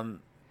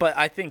 But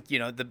I think,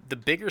 the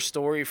bigger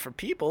story for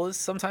people is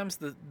sometimes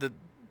the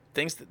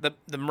things,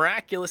 the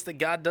miraculous that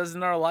God does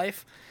in our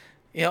life,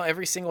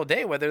 every single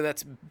day, whether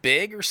that's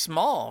big or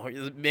small.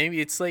 Maybe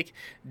it's like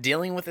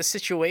dealing with a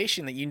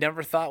situation that you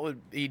never thought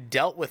would be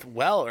dealt with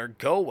well or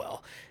go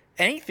well.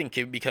 Anything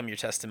could become your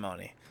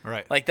testimony.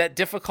 Right. Like that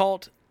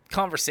difficult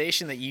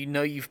conversation that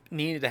you've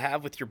needed to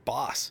have with your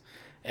boss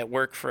at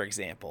work, for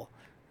example.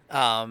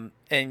 And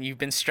you've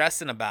been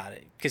stressing about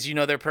it because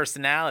their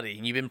personality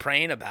and you've been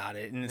praying about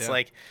it. And it's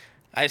like,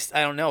 I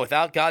don't know.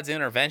 Without God's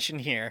intervention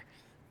here,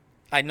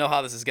 I know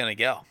how this is going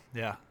to go.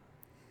 Yeah.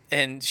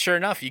 And sure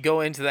enough, you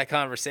go into that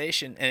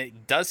conversation and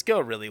it does go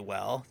really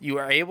well. You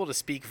are able to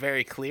speak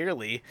very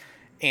clearly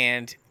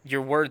and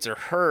your words are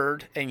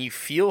heard and you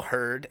feel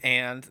heard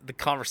and the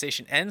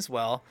conversation ends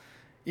well.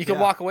 You can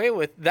walk away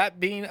with that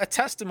being a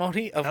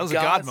testimony of that was a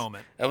God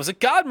moment. That was a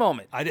God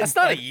moment. That's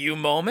not a you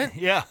moment.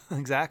 Yeah,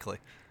 exactly.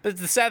 But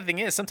the sad thing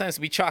is sometimes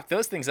we chalk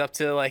those things up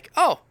to like,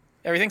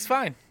 everything's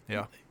fine.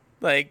 Yeah.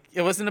 Like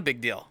it wasn't a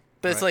big deal.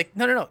 But it's like,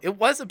 no. It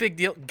was a big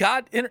deal.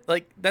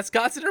 That's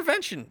God's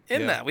intervention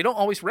in that. We don't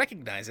always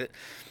recognize it.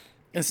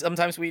 And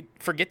sometimes we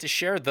forget to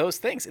share those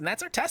things. And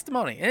that's our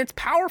testimony. And it's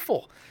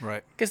powerful.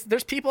 Right. Because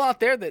there's people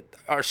out there that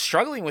are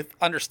struggling with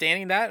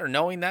understanding that or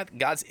knowing that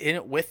God's in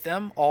it with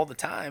them all the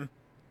time.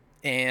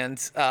 And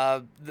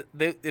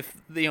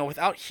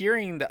without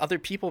hearing that other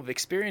people have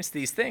experienced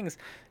these things,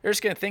 they're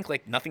just going to think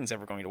like nothing's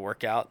ever going to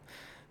work out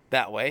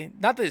that way.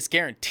 Not that it's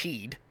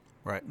guaranteed.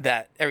 Right.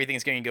 That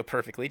everything's going to go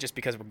perfectly just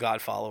because we're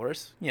God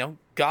followers.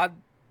 God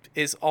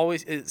is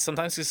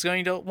sometimes is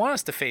going to want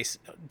us to face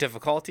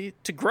difficulty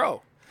to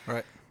grow.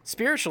 Right.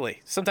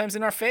 Spiritually, sometimes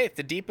in our faith,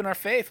 to deepen our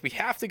faith, we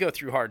have to go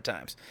through hard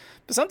times.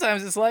 But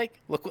sometimes it's like,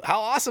 look how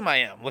awesome I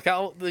am. Look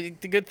how the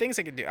good things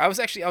I can do. I was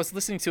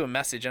listening to a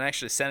message and I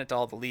actually sent it to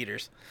all the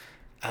leaders.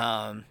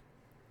 I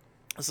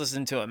was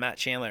listening to a Matt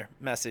Chandler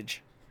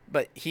message,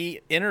 but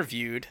he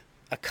interviewed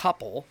a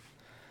couple.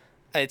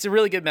 It's a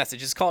really good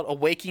message. It's called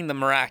Awakening the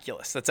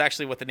Miraculous. That's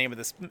actually what the name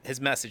of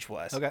his message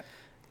was. Okay.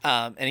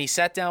 And he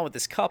sat down with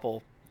this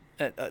couple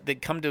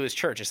that come to his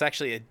church. It's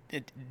actually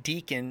a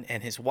deacon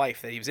and his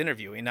wife that he was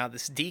interviewing. Now,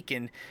 this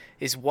deacon,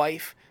 his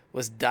wife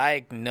was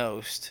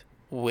diagnosed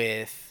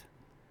with,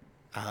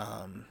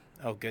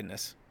 oh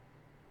goodness,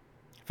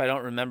 if I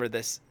don't remember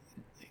this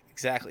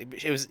exactly, but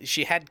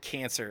she had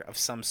cancer of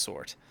some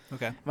sort.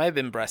 Okay. It might have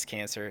been breast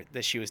cancer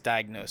that she was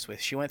diagnosed with.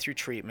 She went through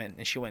treatment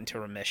and she went into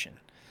remission.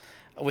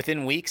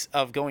 Within weeks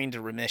of going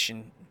into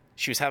remission,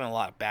 she was having a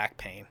lot of back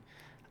pain.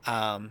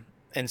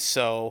 And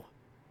so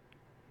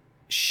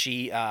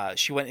she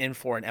went in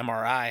for an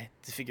MRI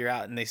to figure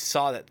out, and they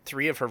saw that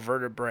 3 of her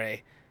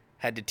vertebrae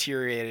had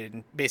deteriorated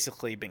and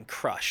basically been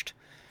crushed.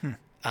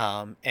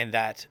 And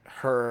that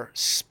her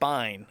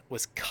spine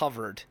was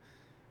covered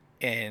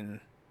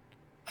in,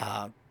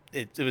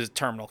 it was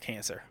terminal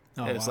cancer.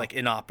 It was like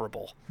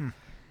inoperable.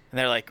 And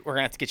they're like, we're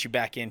going to have to get you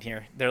back in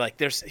here. They're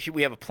like,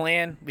 we have a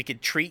plan. We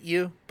could treat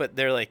you, but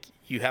they're like,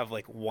 you have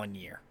like 1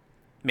 year,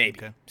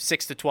 maybe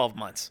 6 to 12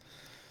 months,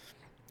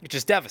 which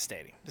is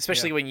devastating,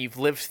 especially when you've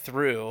lived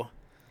through,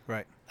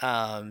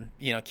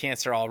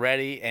 cancer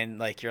already. And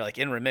like, you're like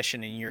in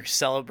remission and you're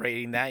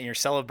celebrating that and you're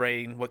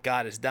celebrating what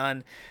God has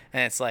done.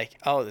 And it's like,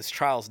 oh, this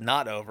trial's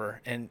not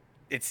over. And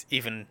it's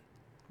even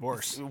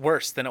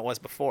worse than it was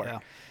before. Yeah.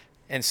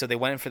 And so they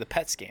went in for the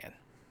PET scan.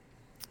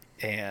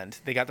 And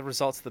they got the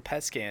results of the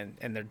PET scan,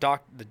 and the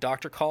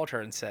doctor called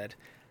her and said,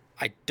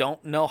 I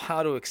don't know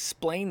how to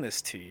explain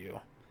this to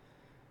you,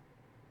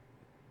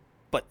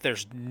 but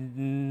there's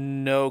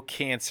no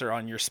cancer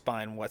on your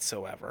spine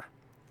whatsoever.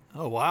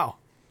 Oh, wow.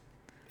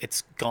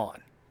 It's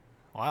gone.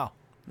 Wow.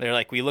 They're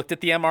like, we looked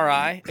at the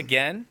MRI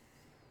again.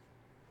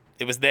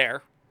 it was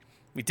there.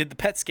 We did the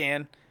PET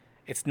scan.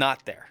 It's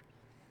not there.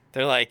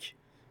 They're like,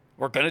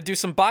 we're going to do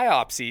some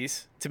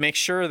biopsies to make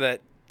sure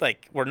that,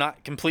 like, we're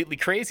not completely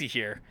crazy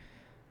here.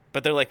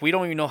 But they're like, we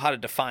don't even know how to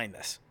define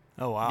this.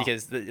 Oh, wow.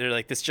 Because they're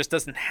like, this just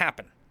doesn't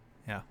happen.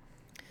 Yeah.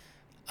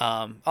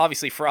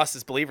 Obviously, for us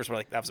as believers, we're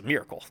like, that was a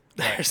miracle.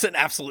 Right. There's an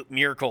absolute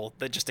miracle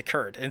that just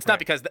occurred. And it's not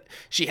because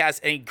she has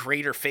any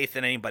greater faith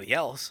than anybody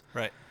else.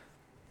 Right.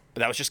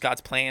 But that was just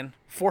God's plan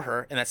for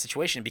her in that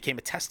situation. It became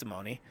a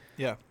testimony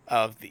Yeah.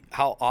 of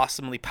how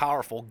awesomely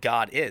powerful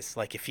God is.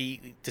 Like, if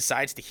he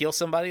decides to heal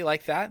somebody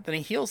like that, then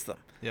he heals them.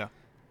 Yeah.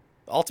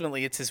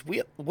 Ultimately, it's his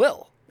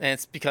will. And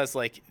it's because,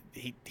 like,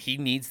 he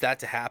needs that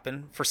to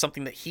happen for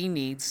something that he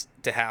needs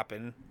to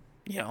happen,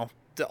 you know,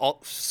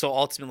 so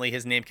ultimately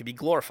his name can be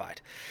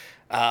glorified.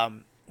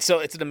 So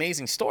it's an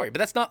amazing story, but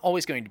that's not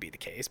always going to be the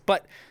case.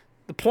 But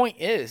the point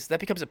is that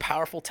becomes a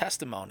powerful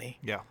testimony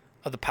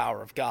of the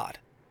power of God,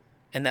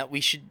 and that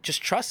we should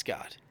just trust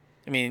God.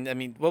 I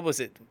mean, what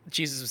was it?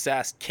 Jesus was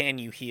asked, "Can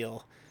you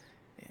heal?"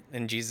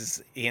 And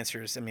Jesus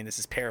answers, I mean, this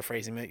is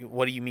paraphrasing.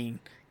 What do you mean,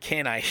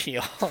 can I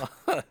heal?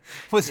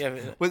 Is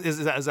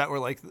that where,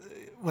 like,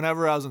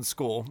 whenever I was in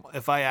school,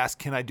 if I asked,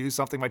 can I do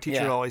something, my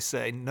teacher would always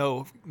say,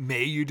 no,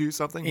 may you do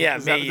something? Yeah,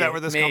 is that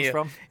where this comes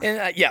from?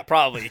 And,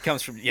 probably. It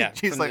comes from,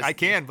 She's from like, I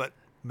can, but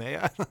may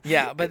I?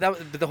 Yeah, but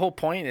the whole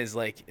point is,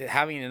 like,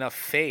 having enough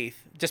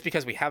faith. Just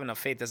because we have enough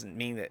faith doesn't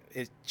mean that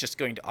it's just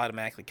going to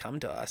automatically come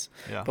to us.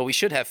 Yeah. But we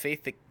should have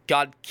faith that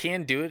God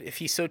can do it if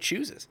he so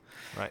chooses.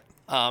 Right.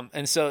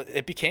 And so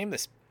it became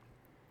this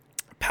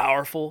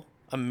powerful,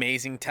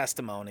 amazing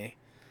testimony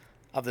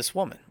of this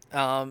woman.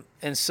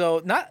 And so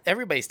not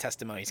everybody's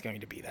testimony is going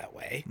to be that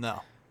way.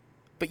 No.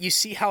 But you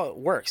see how it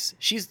works.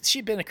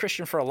 She'd been a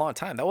Christian for a long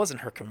time. That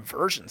wasn't her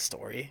conversion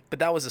story, but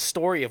that was a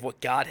story of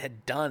what God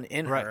had done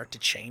in her to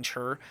change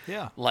her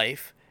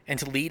life and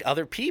to lead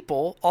other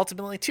people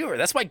ultimately to her.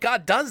 That's why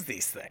God does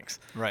these things.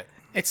 Right.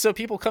 It's so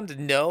people come to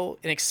know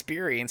and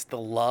experience the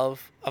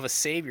love of a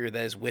Savior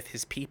that is with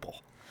his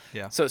people.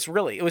 Yeah. So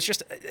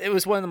it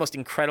was one of the most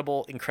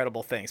incredible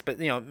things. But,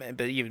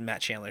 but even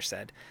Matt Chandler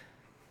said,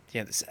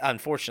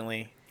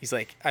 unfortunately, he's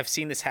like, I've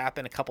seen this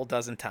happen a couple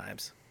dozen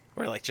times.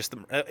 Where, like, just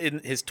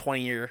in his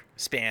 20-year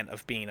span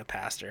of being a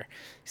pastor,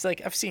 he's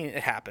like, I've seen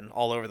it happen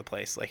all over the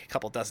place, like a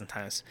couple dozen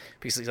times.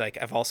 Because he's like,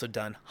 I've also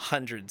done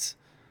hundreds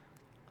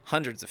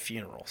of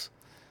funerals,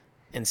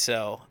 and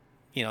so,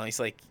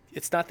 he's like,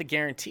 it's not the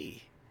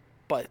guarantee,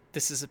 but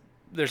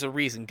there's a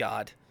reason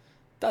God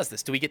does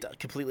this. Do we get to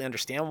completely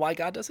understand why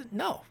God does it?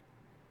 No,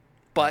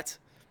 but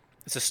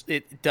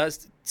it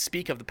does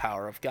speak of the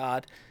power of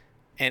God,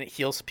 and it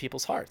heals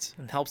people's hearts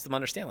and helps them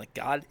understand, like,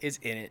 God is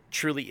in it,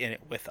 truly in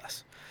it with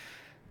us.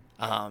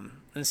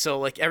 And so,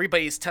 like,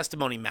 everybody's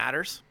testimony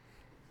matters,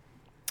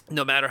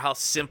 no matter how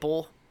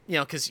simple,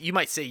 because you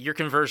might say your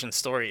conversion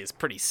story is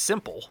pretty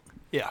simple.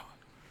 Yeah.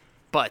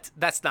 But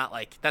that's not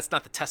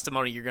the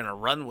testimony you're going to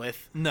run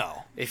with.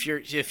 No. If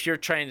you're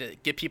trying to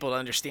get people to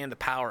understand the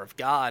power of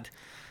God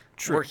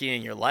working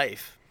in your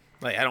life,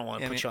 like, I don't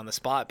want to put you on the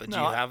spot, but do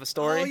you have a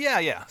story? Oh,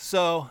 yeah.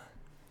 So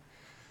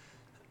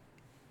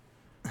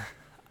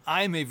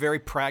I'm a very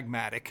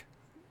pragmatic,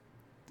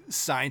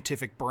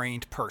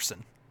 scientific-brained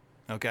person.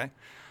 Okay,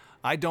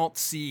 I don't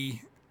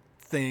see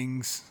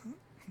things.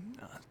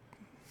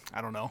 I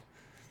don't know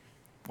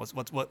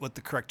what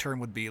the correct term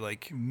would be,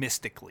 like,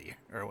 mystically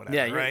or whatever.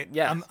 Yeah, right.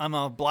 Yeah, I'm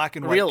a black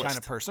and white realist kind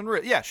of person.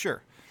 Yeah,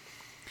 sure.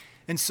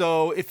 And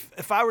so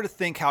if I were to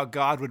think how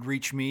God would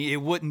reach me, it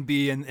wouldn't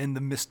be in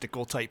the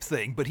mystical type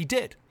thing, but he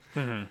did.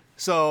 Mm-hmm.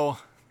 So,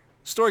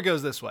 story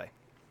goes this way.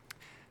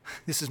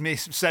 This is me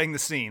setting the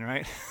scene,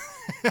 right?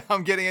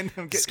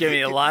 Just give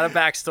me a lot of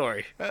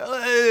backstory.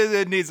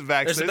 It needs a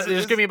backstory.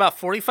 There's going to be about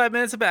 45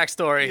 minutes of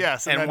backstory.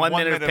 Yes, and 1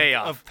 minute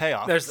of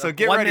payoff. There's so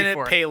get 1 ready minute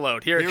for it.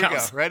 payload. Here it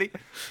comes. We go. Ready?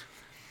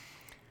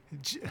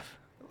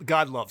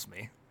 God loves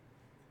me.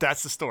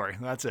 That's the story.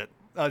 That's it.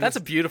 That's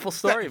a beautiful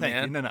story,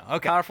 man. You. No.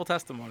 Okay. Powerful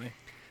testimony.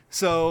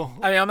 So,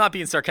 I mean, I'm not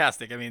being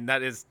sarcastic. I mean,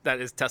 that is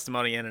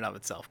testimony in and of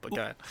itself. But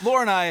go ahead.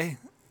 Laura and I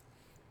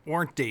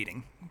weren't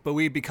dating, but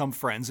we had become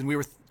friends, and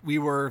we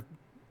were,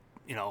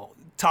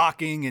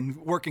 talking and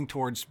working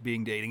towards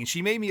being dating. And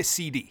she made me a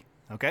CD,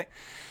 okay?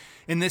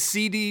 And this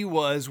CD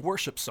was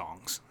worship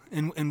songs.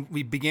 And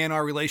we began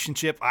our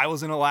relationship. I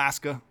was in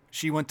Alaska.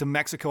 She went to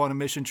Mexico on a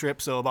mission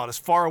trip, so about as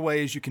far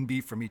away as you can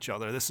be from each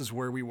other. This is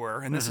where we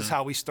were, and this is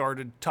how we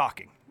started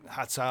talking.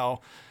 That's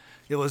how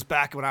it was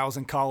back when I was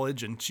in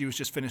college, and she was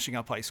just finishing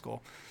up high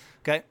school,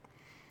 okay?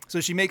 So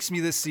she makes me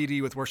this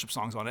CD with worship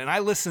songs on it, and I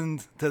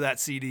listened to that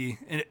CD,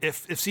 and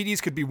if CDs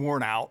could be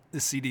worn out,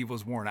 this CD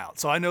was worn out.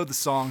 So I know the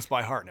songs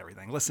by heart and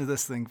everything. Listen to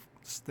this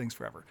things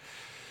forever.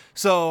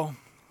 So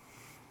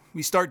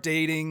we start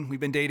dating.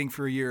 We've been dating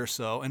for a year or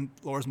so, and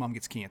Laura's mom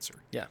gets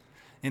cancer. Yeah.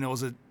 And it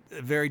was a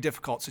very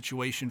difficult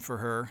situation for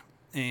her,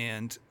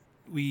 and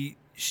we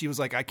she was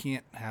like, I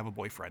can't have a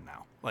boyfriend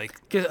now. Like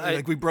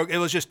we broke. It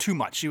was just too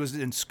much. She was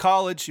in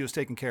college. She was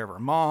taking care of her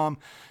mom.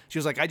 She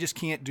was like, I just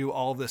can't do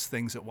all this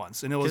things at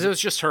once. And it was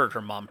just her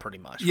mom pretty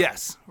much. Right?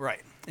 Yes,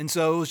 right. And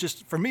so it was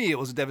just, for me, it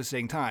was a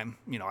devastating time.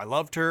 I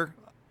loved her.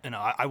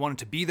 I wanted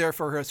to be there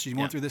for her. She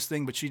went through this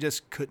thing, but she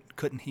just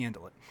couldn't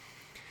handle it.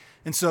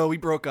 And so we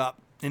broke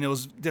up, and it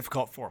was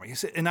difficult for me.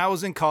 And I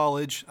was in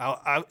college.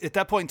 At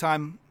that point in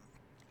time,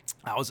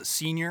 I was a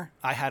senior.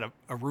 I had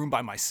a room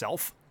by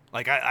myself.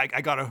 Like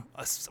I got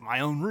my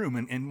own room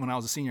when I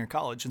was a senior in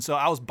college. And so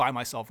I was by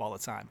myself all the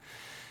time.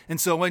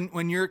 And so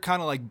when you're kind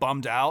of like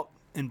bummed out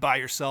and by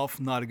yourself,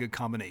 not a good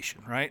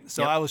combination, right?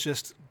 So I was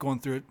just going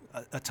through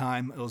a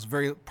time. It was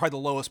probably the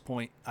lowest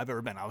point I've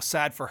ever been. I was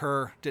sad for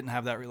her, didn't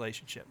have that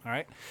relationship, all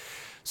right?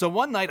 So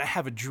one night I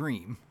have a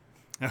dream,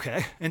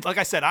 okay? And like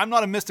I said, I'm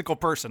not a mystical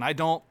person. I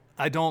don't,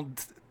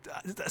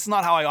 that's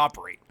not how I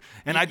operate.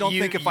 And I don't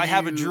think if I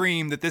have a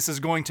dream that this is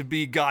going to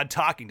be God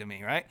talking to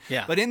me, right?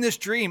 Yeah. But in this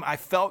dream, I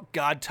felt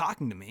God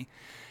talking to me,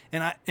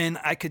 and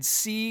I could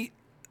see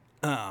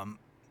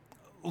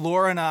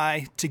Laura and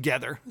I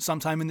together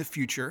sometime in the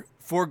future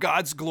for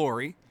God's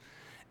glory.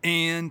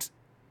 And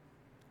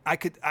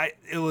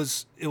it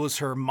was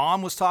her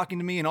mom was talking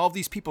to me, and all of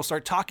these people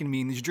started talking to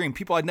me in this dream.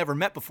 People I'd never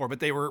met before, but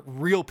they were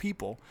real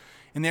people.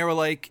 And they were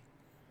like,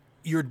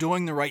 you're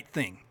doing the right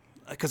thing.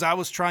 Because I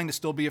was trying to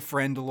still be a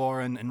friend to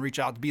Laura and reach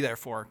out to be there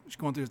for her. She's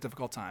going through this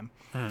difficult time.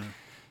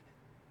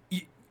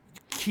 You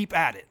keep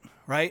at it,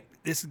 right?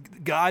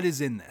 God is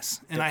in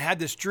this. And I had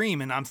this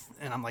dream, and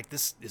I'm like,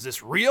 is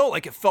this real?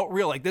 Like, it felt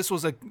real. Like this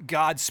was a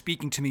God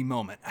speaking to me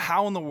moment.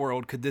 How in the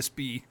world could this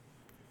be?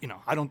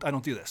 I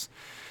don't do this.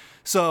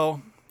 So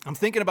I'm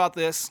thinking about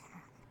this.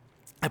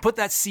 I put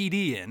that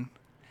CD in.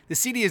 The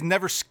CD has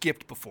never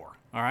skipped before.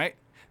 All right.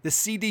 The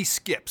CD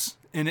skips,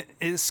 and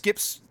it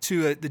skips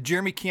to the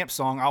Jeremy Camp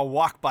song, I'll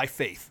Walk by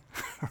Faith,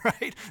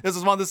 right? This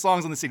is one of the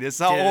songs on the CD. This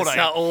is how old I am. This is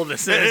how old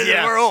this is,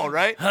 yeah. We're old,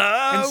 right?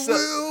 I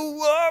will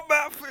walk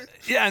by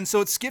faith. Yeah, and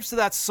so it skips to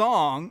that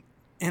song,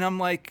 and I'm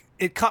like,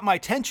 it caught my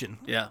attention.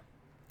 Yeah.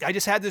 I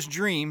just had this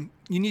dream.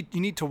 You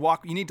need to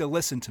walk. You need to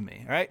listen to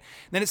me, right?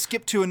 And then it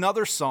skipped to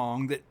another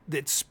song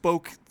that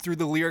spoke through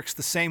the lyrics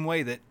the same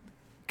way that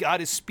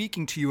God is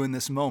speaking to you in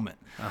this moment.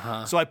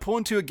 Uh-huh. So I pull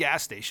into a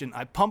gas station.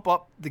 I pump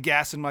up the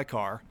gas in my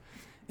car,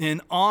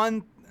 and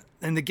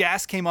the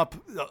gas came up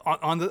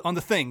on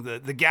the thing,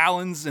 the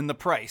gallons and the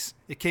price.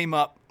 It came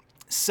up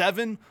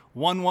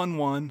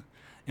 7111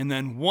 and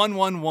then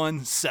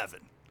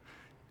 1117.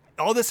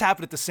 All this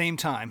happened at the same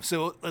time.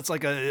 So it's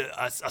like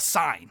a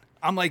sign.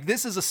 I'm like,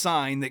 this is a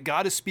sign that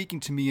God is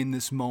speaking to me in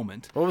this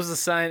moment. What was the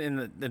sign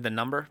in the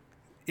number?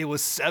 It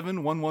was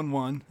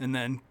 7111 and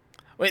then.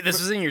 Wait,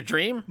 this was in your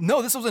dream?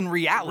 No, this was in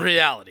reality.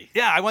 Reality.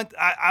 Yeah, I went.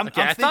 I'm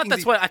I thought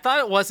I thought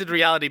it was in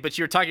reality, but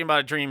you were talking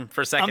about a dream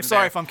for a second. I'm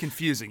sorry if I'm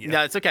confusing you.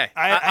 No, it's okay.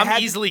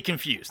 I'm easily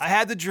confused. I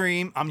had the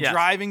dream. I'm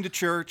driving to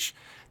church.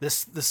 The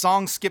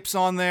song skips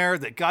on there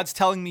that God's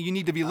telling me you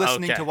need to be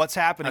listening to what's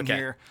happening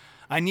here.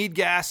 I need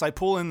gas. I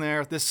pull in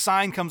there. This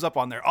sign comes up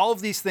on there. All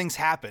of these things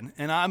happen,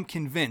 and I'm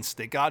convinced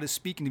that God is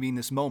speaking to me in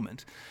this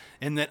moment,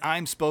 and that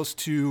I'm supposed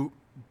to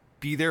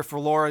be there for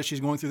Laura as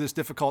she's going through this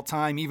difficult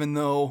time, even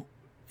though.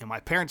 And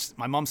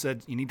my mom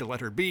said, you need to let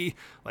her be.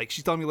 Like,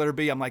 she's telling me to let her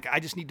be. I'm like, I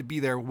just need to be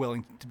there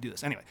willing to do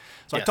this. Anyway,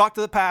 so I talked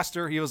to the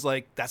pastor. He was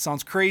like, that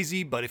sounds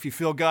crazy, but if you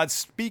feel God's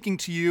speaking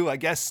to you, I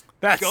guess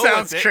that go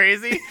sounds with it.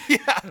 Crazy?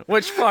 Yeah.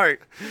 Which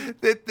part?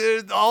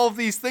 That all of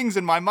these things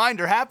in my mind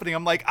are happening.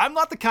 I'm like, I'm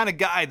not the kind of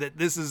guy that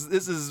this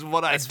is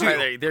what I do.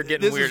 Right, they're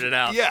getting weirded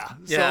out. Yeah.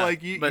 So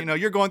like,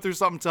 you're going through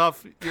something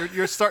tough.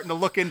 You're starting to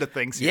look into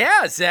things here.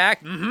 Yeah,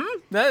 Zach.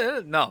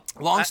 Mm-hmm. No.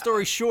 Long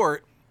story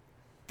short,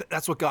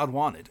 that's what God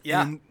wanted.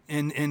 Yeah.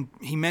 And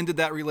he mended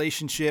that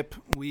relationship.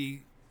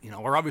 We're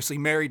obviously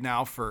married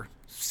now for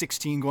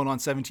 16 going on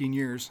 17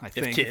 years, I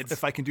think,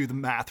 if I can do the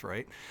math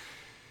right.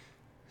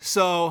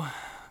 So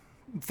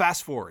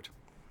fast forward.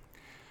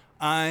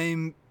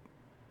 I've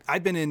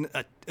been in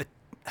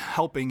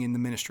helping in the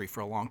ministry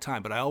for a long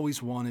time, but I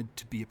always wanted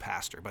to be a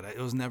pastor, but it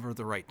was never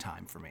the right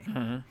time for me.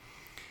 Mm-hmm.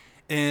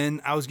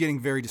 And I was getting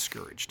very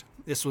discouraged.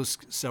 This was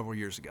several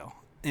years ago.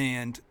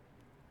 And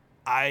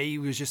I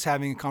was just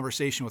having a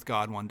conversation with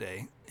God one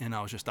day, and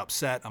I was just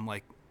upset. I'm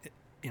like,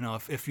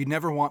 if you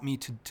never want me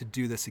to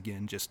do this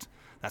again, just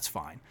that's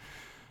fine.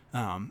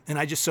 And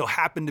I just so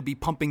happen to be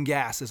pumping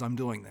gas as I'm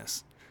doing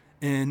this.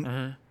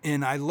 And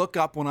I look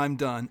up when I'm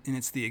done, and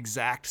it's the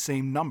exact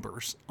same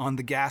numbers on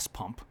the gas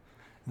pump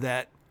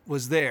that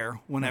was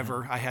there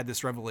whenever I had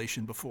this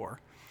revelation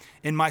before.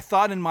 And my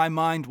thought in my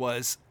mind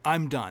was,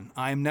 I'm done.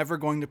 I am never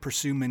going to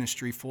pursue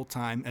ministry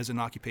full-time as an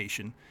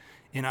occupation.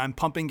 And I'm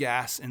pumping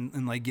gas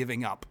and like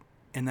giving up.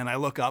 And then I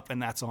look up and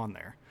that's on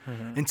there.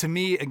 Mm-hmm. And to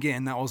me,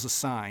 again, that was a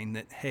sign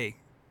that, hey,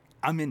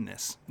 I'm in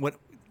this. What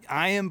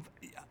I am,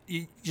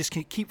 you just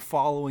can keep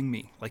following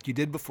me like you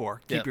did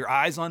before. Keep your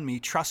eyes on me.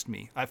 Trust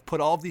me. I've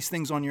put all of these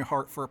things on your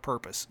heart for a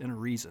purpose and a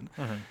reason.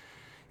 Mm-hmm.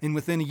 And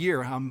within a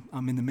year,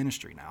 I'm in the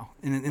ministry now.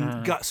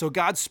 And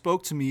God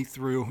spoke to me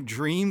through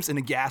dreams and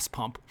a gas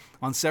pump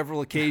on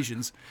several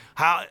occasions.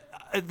 How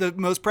the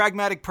most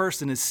pragmatic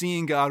person is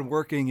seeing God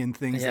working in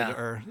things that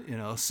are,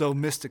 so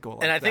mystical.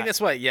 And I think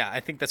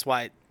that's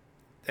why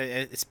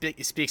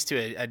it speaks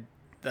to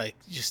like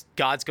just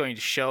God's going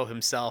to show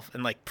himself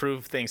and like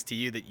prove things to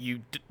you that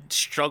you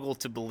struggle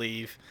to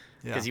believe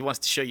because he wants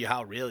to show you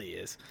how real he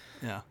is.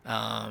 Yeah.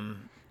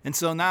 And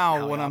so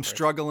now when I'm operates.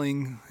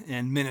 struggling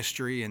in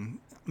ministry, and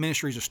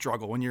ministry is a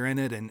struggle when you're in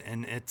it,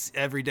 and it's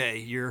every day.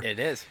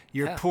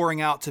 You're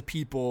pouring out to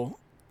people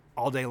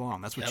all day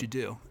long. That's what you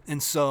do.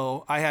 And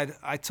so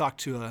I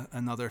talked to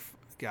another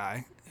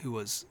guy who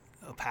was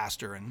a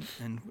pastor,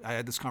 and I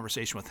had this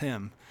conversation with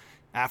him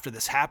after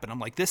this happened. I'm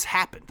like, this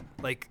happened.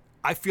 Like,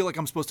 I feel like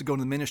I'm supposed to go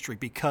into the ministry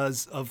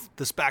because of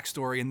this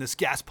backstory and this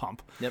gas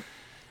pump. Yep.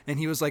 And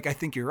he was like, I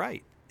think you're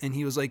right. And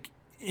he was like,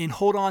 and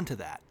hold on to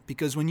that,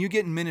 because when you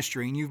get in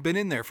ministry and you've been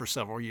in there for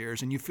several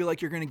years and you feel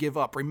like you're going to give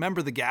up,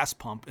 remember the gas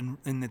pump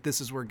and that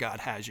this is where God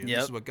has you.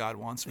 This is what God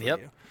wants for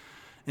you.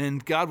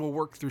 And God will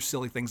work through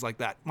silly things like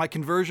that. My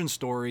conversion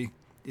story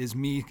is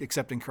me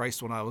accepting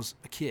Christ when I was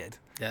a kid.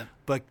 Yeah.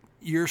 But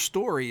your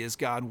story is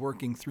God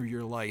working through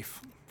your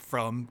life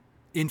from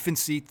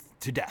infancy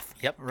to death.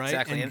 Yep, right?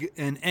 Exactly.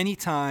 And any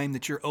time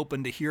that you're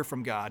open to hear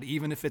from God,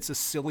 even if it's a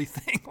silly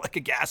thing like a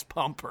gas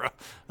pump or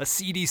a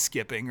CD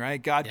skipping,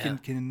 right? God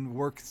can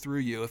work through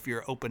you if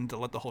you're open to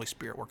let the Holy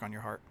Spirit work on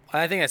your heart.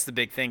 I think that's the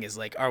big thing is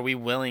like, are we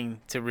willing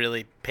to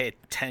really pay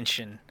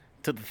attention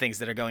to the things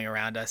that are going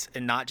around us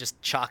and not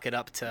just chalk it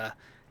up to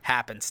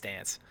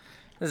happenstance?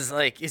 This is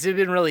like, it's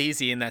been really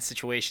easy in that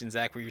situation,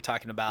 Zach, where you're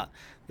talking about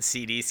the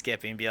CD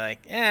skipping, be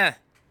like, a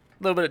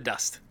little bit of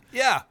dust.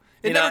 Yeah.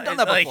 Never done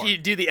that before. Like you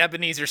do the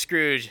Ebenezer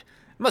Scrooge.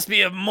 Must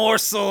be a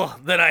morsel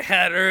that I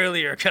had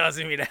earlier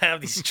causing me to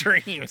have these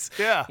dreams.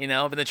 Yeah.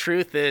 But the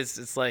truth is,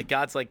 it's like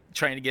God's like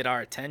trying to get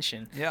our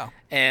attention. Yeah.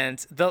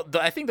 And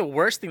I think the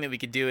worst thing that we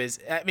could do is,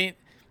 you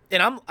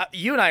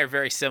and I are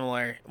very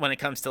similar when it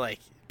comes to like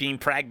being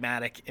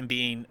pragmatic and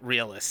being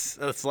realists.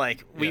 It's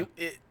like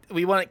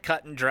we want it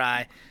cut and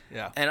dry.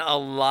 Yeah. And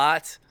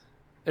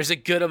there's a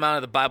good amount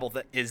of the Bible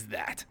that is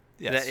that.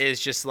 Yes. That is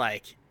just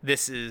like,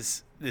 this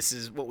is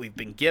what we've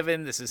been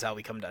given. This is how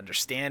we come to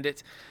understand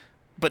it.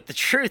 But the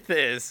truth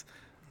is,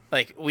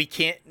 like, we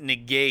can't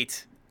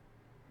negate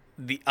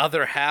the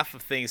other half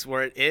of things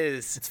where it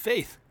is. It's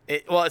faith.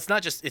 It's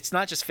not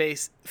just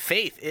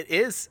faith. It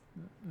is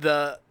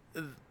the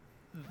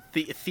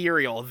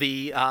ethereal,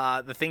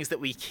 the things that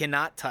we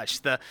cannot touch,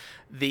 a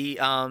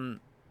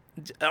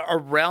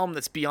realm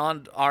that's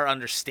beyond our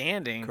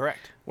understanding.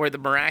 Correct. Where the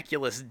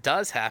miraculous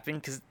does happen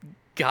because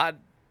God.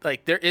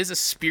 Like there is a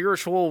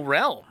spiritual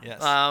realm,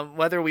 yes.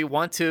 Whether we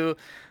want to,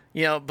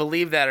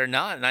 believe that or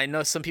not. And I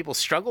know some people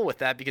struggle with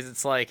that because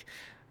it's like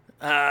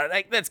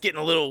that's getting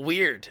a little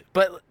weird.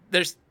 But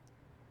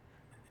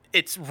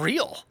it's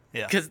real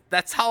because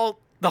that's how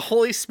the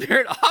Holy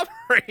Spirit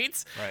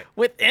operates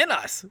within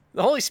us.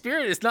 The Holy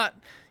Spirit is not,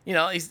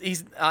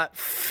 he's not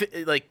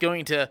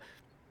going to.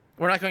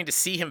 We're not going to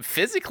see him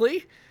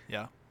physically.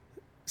 Yeah.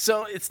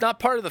 So it's not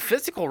part of the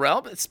physical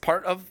realm. It's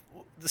part of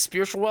the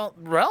spiritual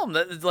realm.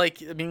 That is like,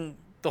 the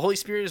Holy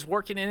Spirit is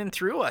working in and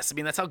through us.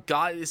 That's how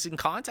God is in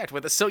contact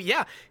with us. So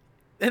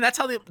and that's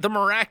how the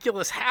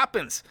miraculous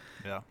happens.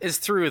 Yeah, is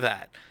through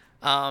that.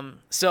 And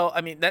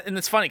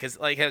it's funny because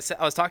like I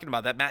was talking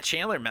about that Matt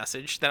Chandler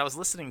message that I was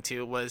listening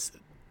to was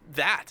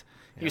that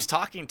he was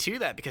talking to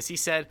that because he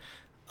said,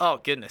 "Oh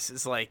goodness,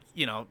 it's like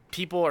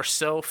people are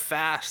so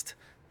fast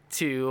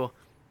to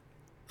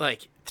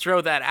like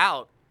throw that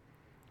out,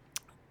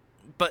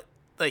 but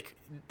like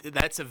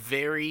that's a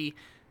very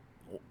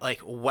like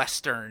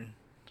Western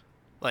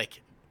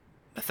like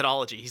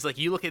methodology." He's like,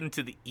 you look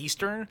into the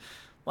Eastern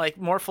like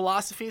more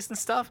philosophies and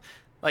stuff,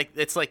 like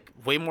it's like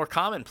way more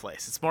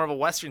commonplace. It's more of a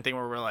Western thing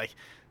where we're like,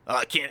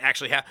 I can't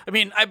actually have.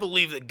 I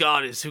believe that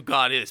God is who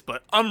God is,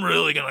 but I'm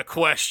really gonna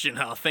question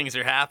how things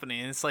are happening.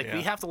 And it's like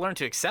we have to learn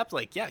to accept,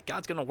 like,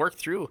 God's gonna work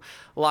through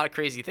a lot of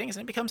crazy things,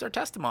 and it becomes our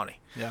testimony.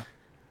 Yeah.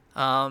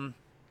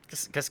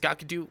 Because God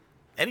could do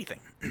anything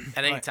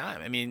at any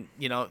time.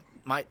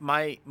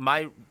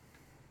 My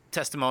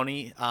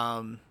testimony,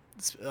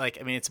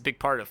 it's a big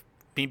part of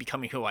me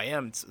becoming who I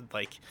am. It's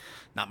like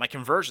not my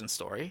conversion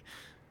story.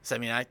 So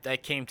I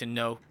came to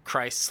know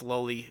Christ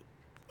slowly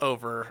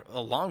over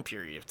a long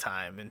period of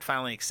time, and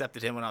finally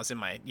accepted him when I was in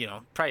my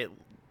probably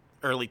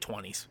early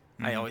 20s.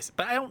 Mm-hmm.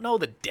 But I don't know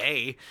the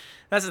day.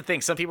 That's the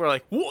thing. Some people are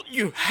like, well,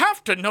 you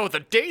have to know the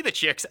day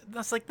that you accept.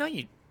 That's like, no,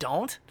 you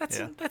don't.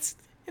 That's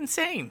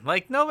insane.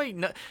 Like nobody.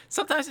 No,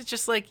 sometimes it's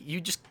just like you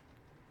just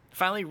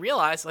finally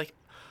realize like,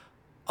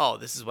 oh,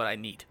 this is what I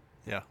need.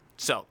 Yeah.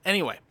 So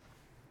anyway,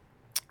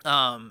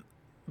 but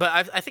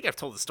I think I've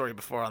told the story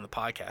before on the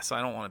podcast, so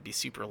I don't want to be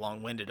super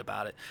long-winded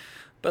about it.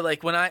 But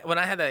like when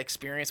I had that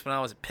experience when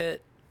I was at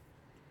Pitt,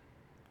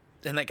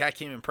 and that guy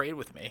came and prayed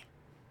with me,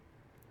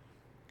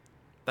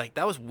 like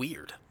that was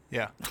weird.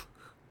 Yeah. It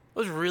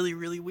was really,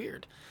 really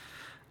weird.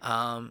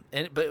 But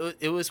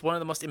it was one of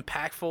the most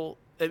impactful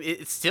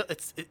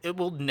it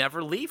will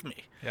never leave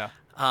me. Yeah.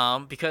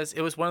 Because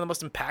it was one of the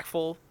most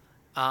impactful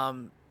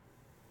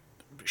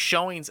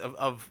showings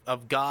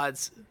of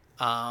God's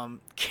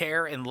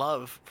care and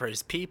love for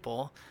his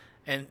people,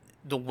 and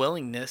the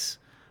willingness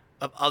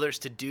of others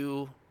to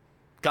do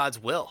God's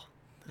will.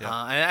 Yeah.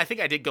 And I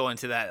think I did go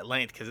into that at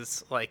length, because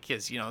it's like,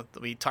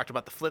 we talked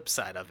about the flip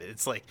side of it.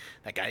 It's like,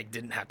 that guy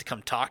didn't have to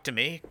come talk to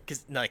me,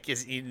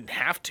 because he didn't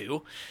have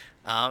to.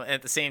 And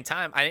at the same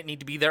time, I didn't need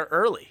to be there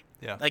early.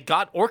 Yeah. Like,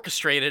 God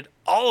orchestrated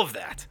all of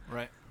that.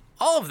 Right.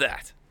 All of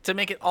that to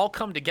make it all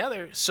come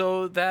together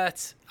so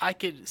that I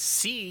could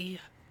see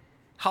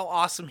how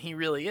awesome he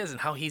really is and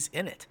how he's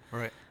in it.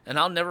 Right. And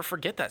I'll never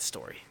forget that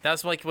story.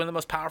 That's like one of the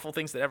most powerful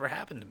things that ever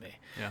happened to me.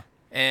 Yeah.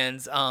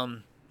 And,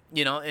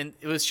 and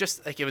it was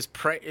just like,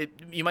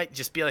 you might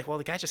just be like, well,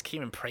 the guy just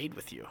came and prayed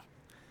with you.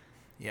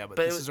 Yeah, but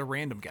this is a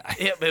random guy.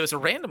 Yeah, but it was a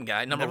random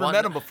guy. Never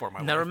met him before,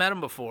 Never met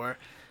him before.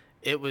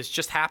 It was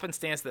just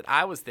happenstance that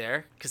I was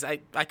there, because I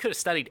could have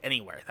studied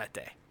anywhere that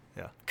day.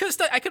 Yeah.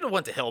 I could have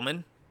went to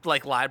Hillman,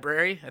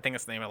 library. I think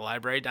that's the name of the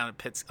library down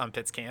at on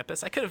Pitt's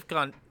campus. I could have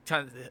gone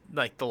to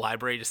the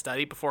library to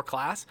study before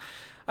class.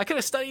 I could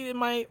have studied in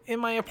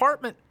my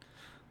apartment,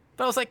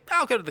 but I was like,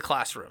 I'll go to the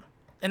classroom.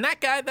 And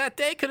that guy that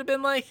day could have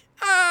been like,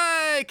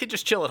 I could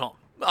just chill at home,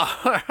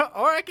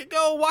 or I could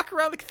go walk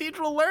around the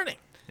cathedral learning.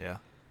 Yeah.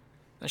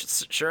 And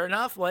sure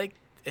enough, God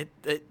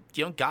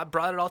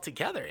brought it all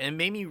together, and it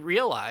made me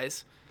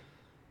realize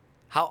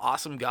how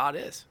awesome God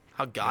is,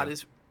 how God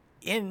is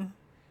in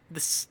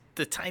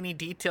the tiny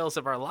details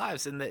of our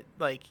lives, and and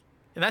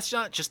that's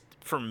not just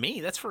for me,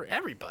 that's for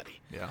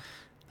everybody. Yeah.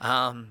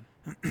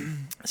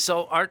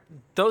 So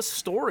those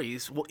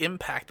stories will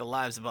impact the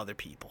lives of other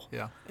people.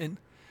 Yeah. And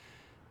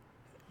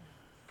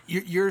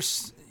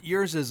yours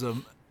is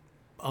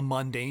a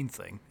mundane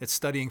thing. It's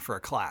studying for a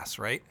class,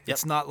 right? Yep.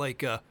 It's not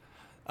like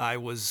I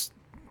was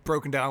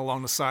broken down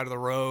along the side of the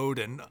road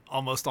and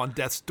almost on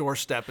death's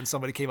doorstep, and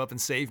somebody came up and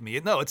saved me.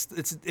 No,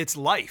 it's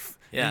life.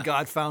 Yeah. And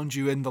God found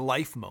you in the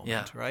life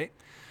moment, right?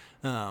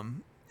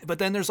 But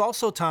then there's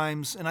also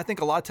times, and I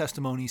think a lot of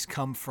testimonies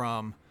come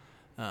from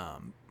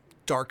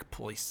dark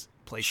places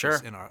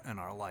Sure. in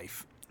our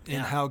life,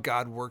 and how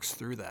God works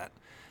through that.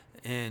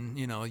 And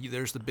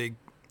there's the big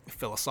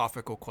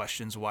philosophical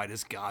questions: why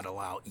does God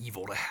allow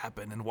evil to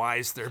happen, and why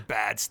is there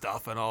bad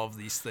stuff, and all of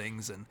these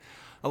things? And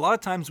a lot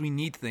of times we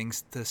need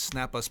things to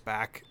snap us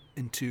back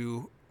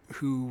into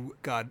who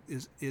God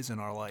is in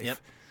our life. Yep.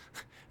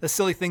 A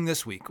silly thing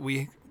this week: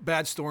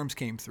 bad storms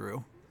came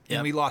through,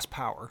 and we lost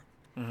power.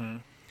 Mm-hmm.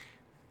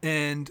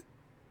 And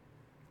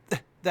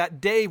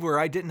that day where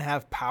I didn't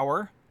have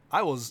power,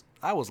 I was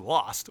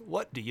lost.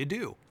 What do? You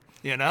don't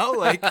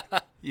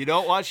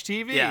watch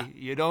TV. Yeah.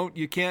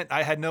 You can't.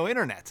 I had no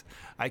internet.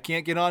 I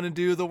can't get on and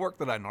do the work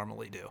that I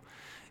normally do.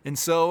 And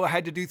so I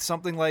had to do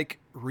something like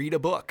read a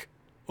book,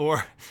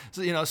 or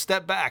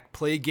step back,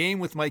 play a game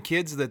with my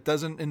kids that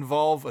doesn't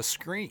involve a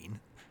screen.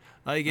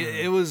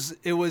 It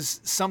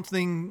was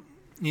something,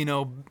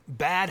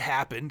 bad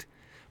happened,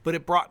 but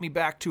it brought me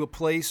back to a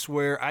place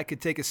where I could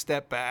take a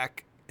step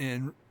back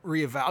and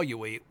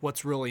reevaluate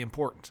what's really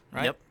important,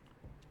 right? Yep.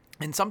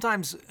 And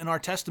sometimes in our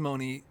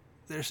testimony,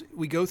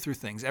 we go through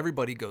things.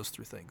 Everybody goes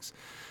through things.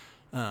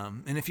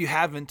 And if you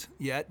haven't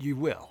yet, you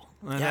will.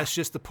 And that's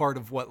just the part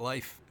of what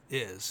life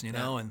is,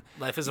 know. And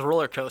life is a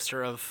roller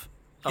coaster of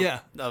I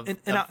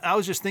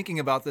was just thinking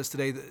about this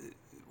today.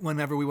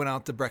 Whenever we went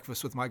out to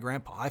breakfast with my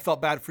grandpa, I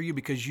felt bad for you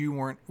because you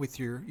weren't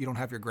you don't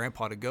have your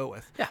grandpa to go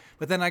with. Yeah.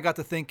 But then I got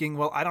to thinking,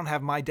 well, I don't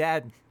have my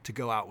dad to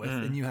go out with,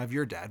 and you have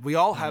your dad. We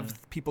all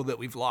have people that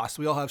we've lost.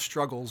 We all have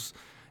struggles,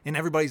 and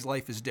everybody's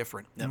life is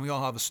different, and we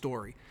all have a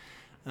story.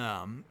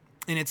 And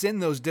it's in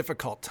those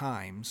difficult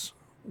times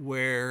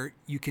where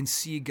you can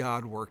see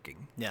God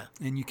working. Yeah.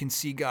 And you can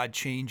see God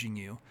changing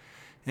you.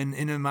 And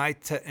in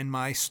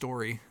my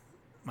story,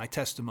 my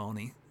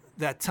testimony,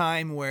 that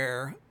time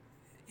where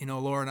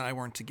Laura and I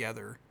weren't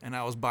together, and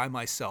I was by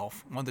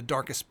myself, one of the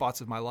darkest spots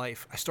of my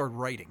life, I started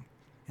writing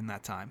in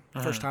that time.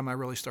 First time I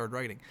really started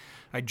writing.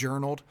 I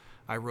journaled,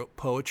 I wrote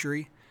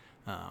poetry,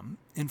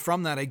 and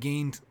from that I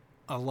gained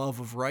a love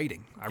of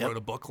writing. I wrote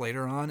a book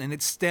later on, and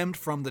it stemmed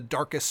from the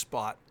darkest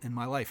spot in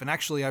my life. And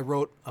actually, I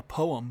wrote a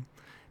poem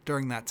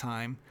during that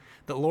time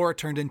that Laura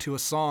turned into a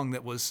song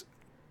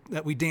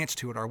that we danced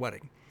to at our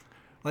wedding.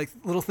 Like,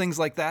 little things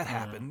like that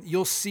happen.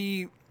 You'll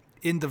see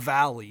in the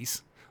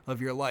valleys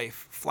of your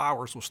life,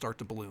 flowers will start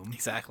to bloom.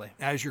 Exactly.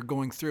 As you're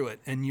going through it.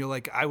 And you're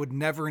like, I would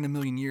never in a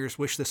million years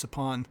wish this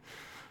upon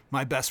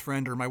my best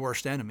friend or my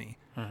worst enemy.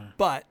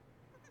 But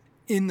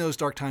in those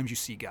dark times, you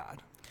see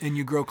God, and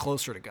you grow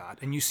closer to God,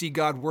 and you see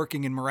God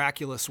working in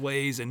miraculous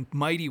ways and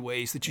mighty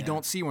ways that you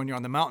don't see when you're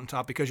on the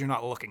mountaintop, because you're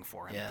not looking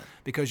for him.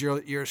 Because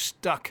you're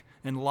stuck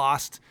and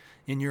lost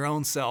in your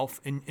own self,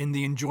 in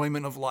the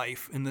enjoyment of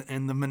life, and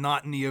the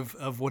monotony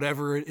of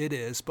whatever it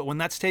is. But when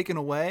that's taken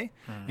away,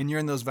 and you're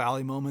in those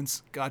valley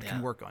moments, God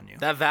can work on you.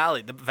 The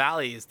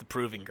valley is the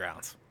proving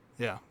grounds.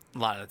 Yeah. A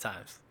lot of the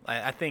times.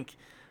 I think,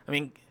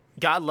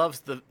 God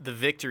loves the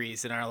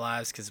victories in our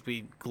lives because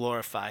we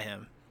glorify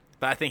him.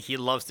 But I think he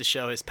loves to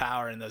show his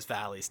power in those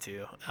valleys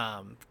too,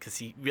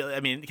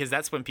 because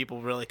that's when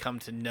people really come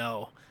to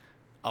know,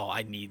 oh,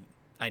 I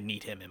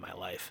need him in my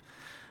life.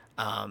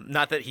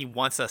 Not that he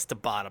wants us to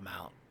bottom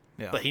out,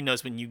 but he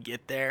knows when you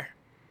get there,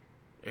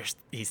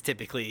 he's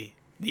typically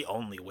the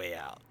only way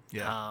out.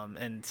 Yeah.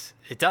 And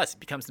it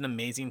becomes an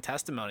amazing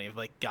testimony of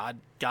like God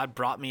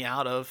brought me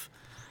out of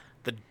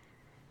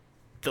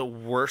the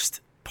worst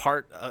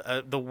part,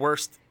 the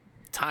worst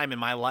time in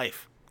my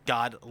life.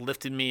 God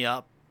lifted me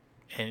up,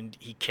 and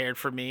he cared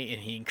for me,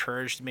 and he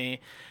encouraged me,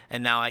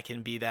 and now I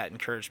can be that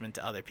encouragement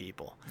to other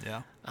people.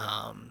 Yeah.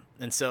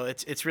 And so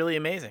it's really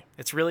amazing.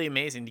 It's really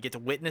amazing to get to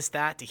witness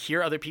that, to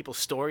hear other people's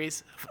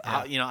stories.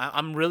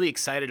 I'm really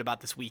excited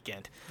about this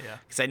weekend. Yeah.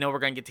 Because I know we're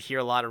going to get to hear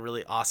a lot of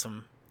really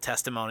awesome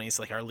testimonies.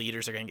 Like our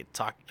leaders are going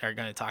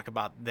to talk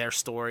about their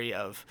story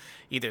of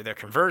either their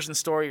conversion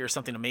story or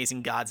something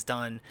amazing God's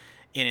done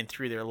in and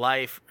through their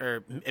life,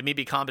 or it may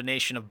be a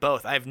combination of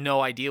both. I have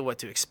no idea what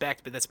to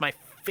expect, but that's my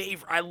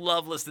favorite. I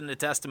love listening to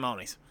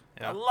testimonies.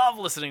 Yeah. I love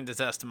listening to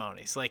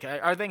testimonies. Like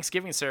our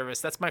Thanksgiving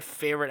service, that's my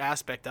favorite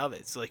aspect of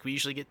it. So like we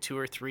usually get 2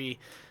 or 3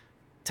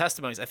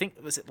 testimonies. I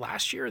think, was it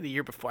last year or the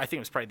year before? I think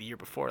it was probably the year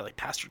before. Like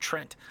Pastor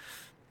Trent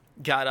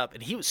got up,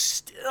 and he was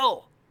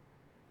still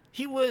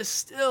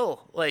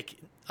like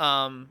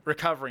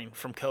recovering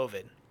from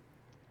COVID.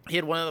 He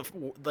had one of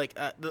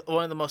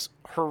the most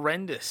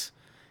horrendous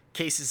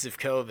cases of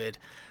COVID,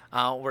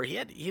 where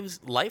he was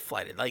life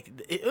flighted. Like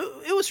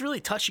it was really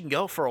touch and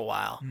go for a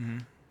while. Mm-hmm.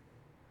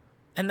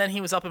 And then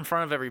he was up in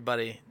front of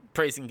everybody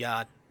praising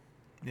God.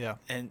 Yeah.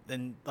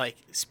 And like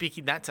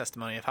speaking that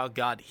testimony of how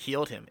God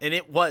healed him. And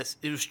it was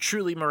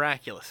truly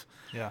miraculous.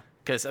 Yeah.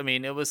 Because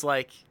it was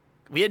like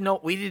we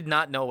did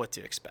not know what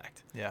to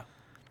expect. Yeah.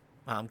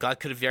 God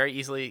could have very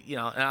easily, and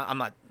I'm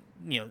not,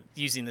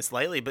 using this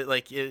lightly, but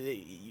like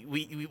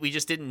we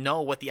just didn't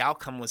know what the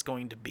outcome was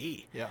going to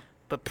be. Yeah.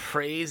 But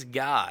praise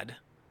God,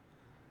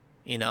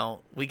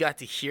 we got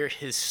to hear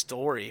his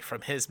story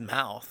from his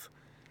mouth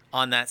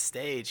on that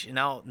stage.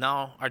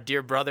 Now our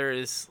dear brother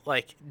is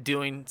like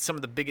doing some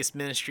of the biggest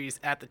ministries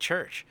at the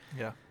church.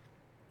 Yeah.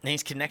 And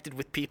he's connected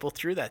with people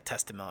through that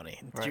testimony.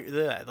 Right. Through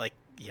that, like,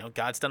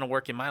 God's done a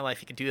work in my life.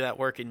 He can do that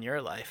work in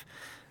your life.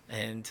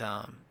 And,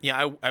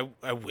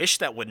 I wish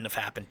that wouldn't have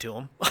happened to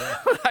him. Yeah.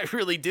 I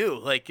really do.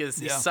 Like,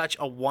 he's such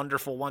a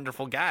wonderful,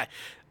 wonderful guy.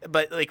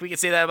 But like, we could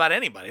say that about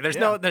anybody. There's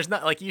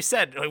not, like you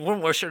said, we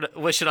wouldn't wish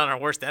it on our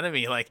worst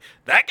enemy. Like,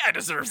 that guy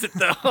deserves it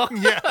though.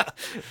 Yeah.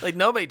 Like,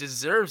 nobody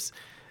deserves,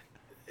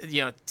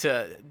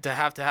 to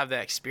have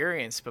that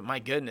experience. But my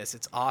goodness,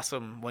 it's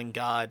awesome when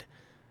God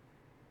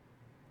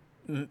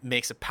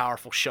makes a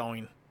powerful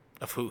showing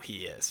of who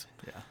he is.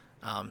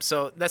 Yeah.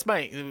 So that's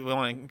we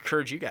want to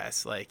encourage you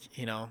guys, like,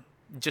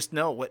 just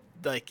know what,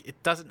 like,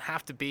 it doesn't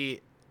have to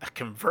be a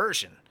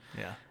conversion.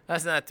 Yeah. It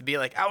doesn't have to be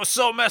like, I was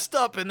so messed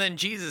up and then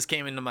Jesus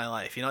came into my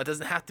life. It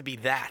doesn't have to be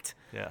that.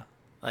 Yeah.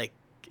 Like,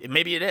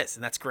 maybe it is,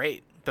 and that's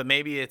great. But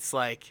maybe it's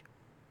like,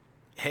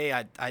 hey,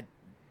 I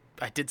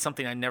did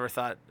something I never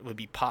thought would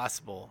be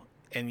possible,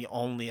 and the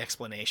only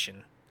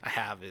explanation I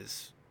have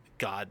is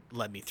God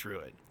led me through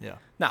it. Yeah.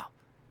 Now,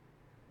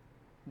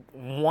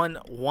 one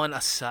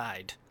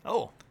aside.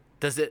 Oh.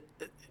 Does it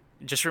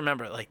just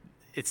remember, like,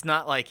 it's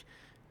not like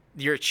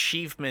your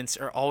achievements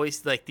are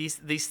always like the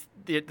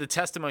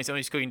testimony is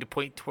always going to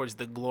point towards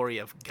the glory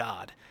of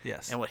God.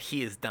 Yes. And what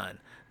he has done,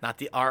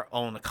 not our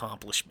own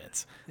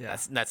accomplishments. Yeah.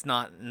 That's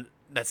not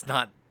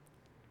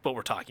what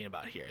we're talking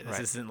about here. This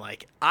Right. isn't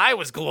like I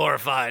was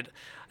glorified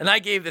and I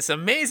gave this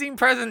amazing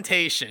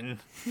presentation.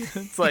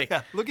 It's like,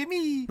 yeah. Look at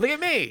me. Look at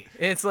me.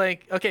 And it's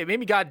like, okay,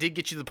 maybe God did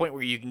get you to the point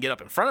where you can get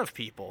up in front of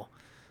people,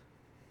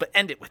 but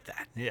end it with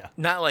that. Yeah.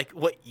 Not like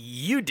what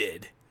you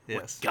did,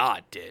 Yes. what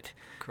God did.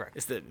 Correct.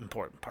 Is the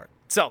important part.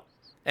 So,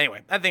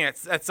 anyway, I think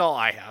that's all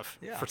I have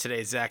Yeah. for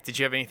today, Zach. Did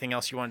you have anything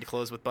else you wanted to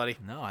close with, buddy?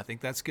 No, I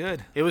think that's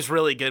good. It was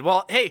really good.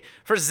 Well, hey,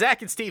 for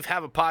Zach and Steve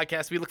Have a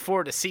Podcast, we look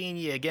forward to seeing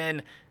you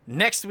again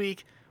next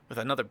week with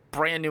another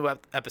brand new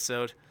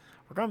episode.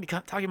 We're going to be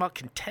talking about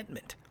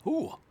contentment.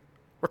 Ooh.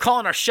 We're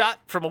calling our shot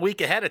from a week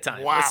ahead of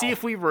time. Wow. Let's see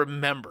if we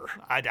remember.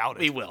 I doubt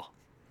it. We will.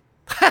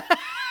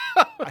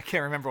 I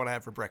can't remember what I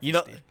had for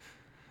breakfast. Steve.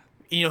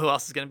 You know who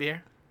else is going to be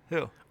here?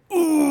 Who?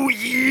 Ooh,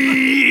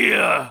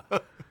 yeah!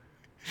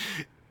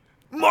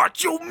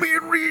 Macho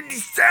Man Randy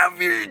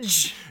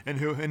Savage! And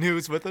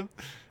who's with him?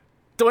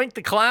 Doink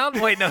the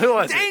Clown? Wait, no, who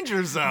was it?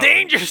 Danger Zone.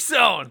 Danger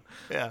Zone!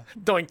 Yeah.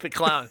 Doink the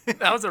Clown.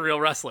 That was a real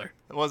wrestler.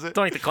 Was it?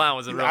 Doink the Clown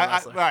was a real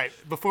wrestler. All right,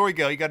 before we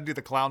go, you got to do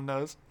the clown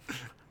nose.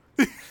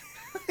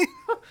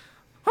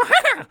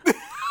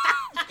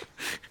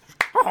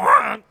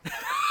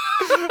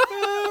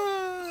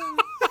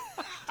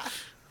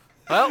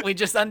 Well, we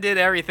just undid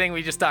everything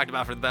we just talked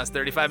about for the past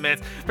 35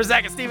 minutes. For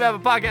Zach and Steve Have a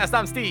Podcast,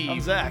 I'm Steve. I'm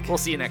Zach. We'll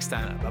see you next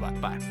time. Bye-bye.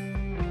 Bye.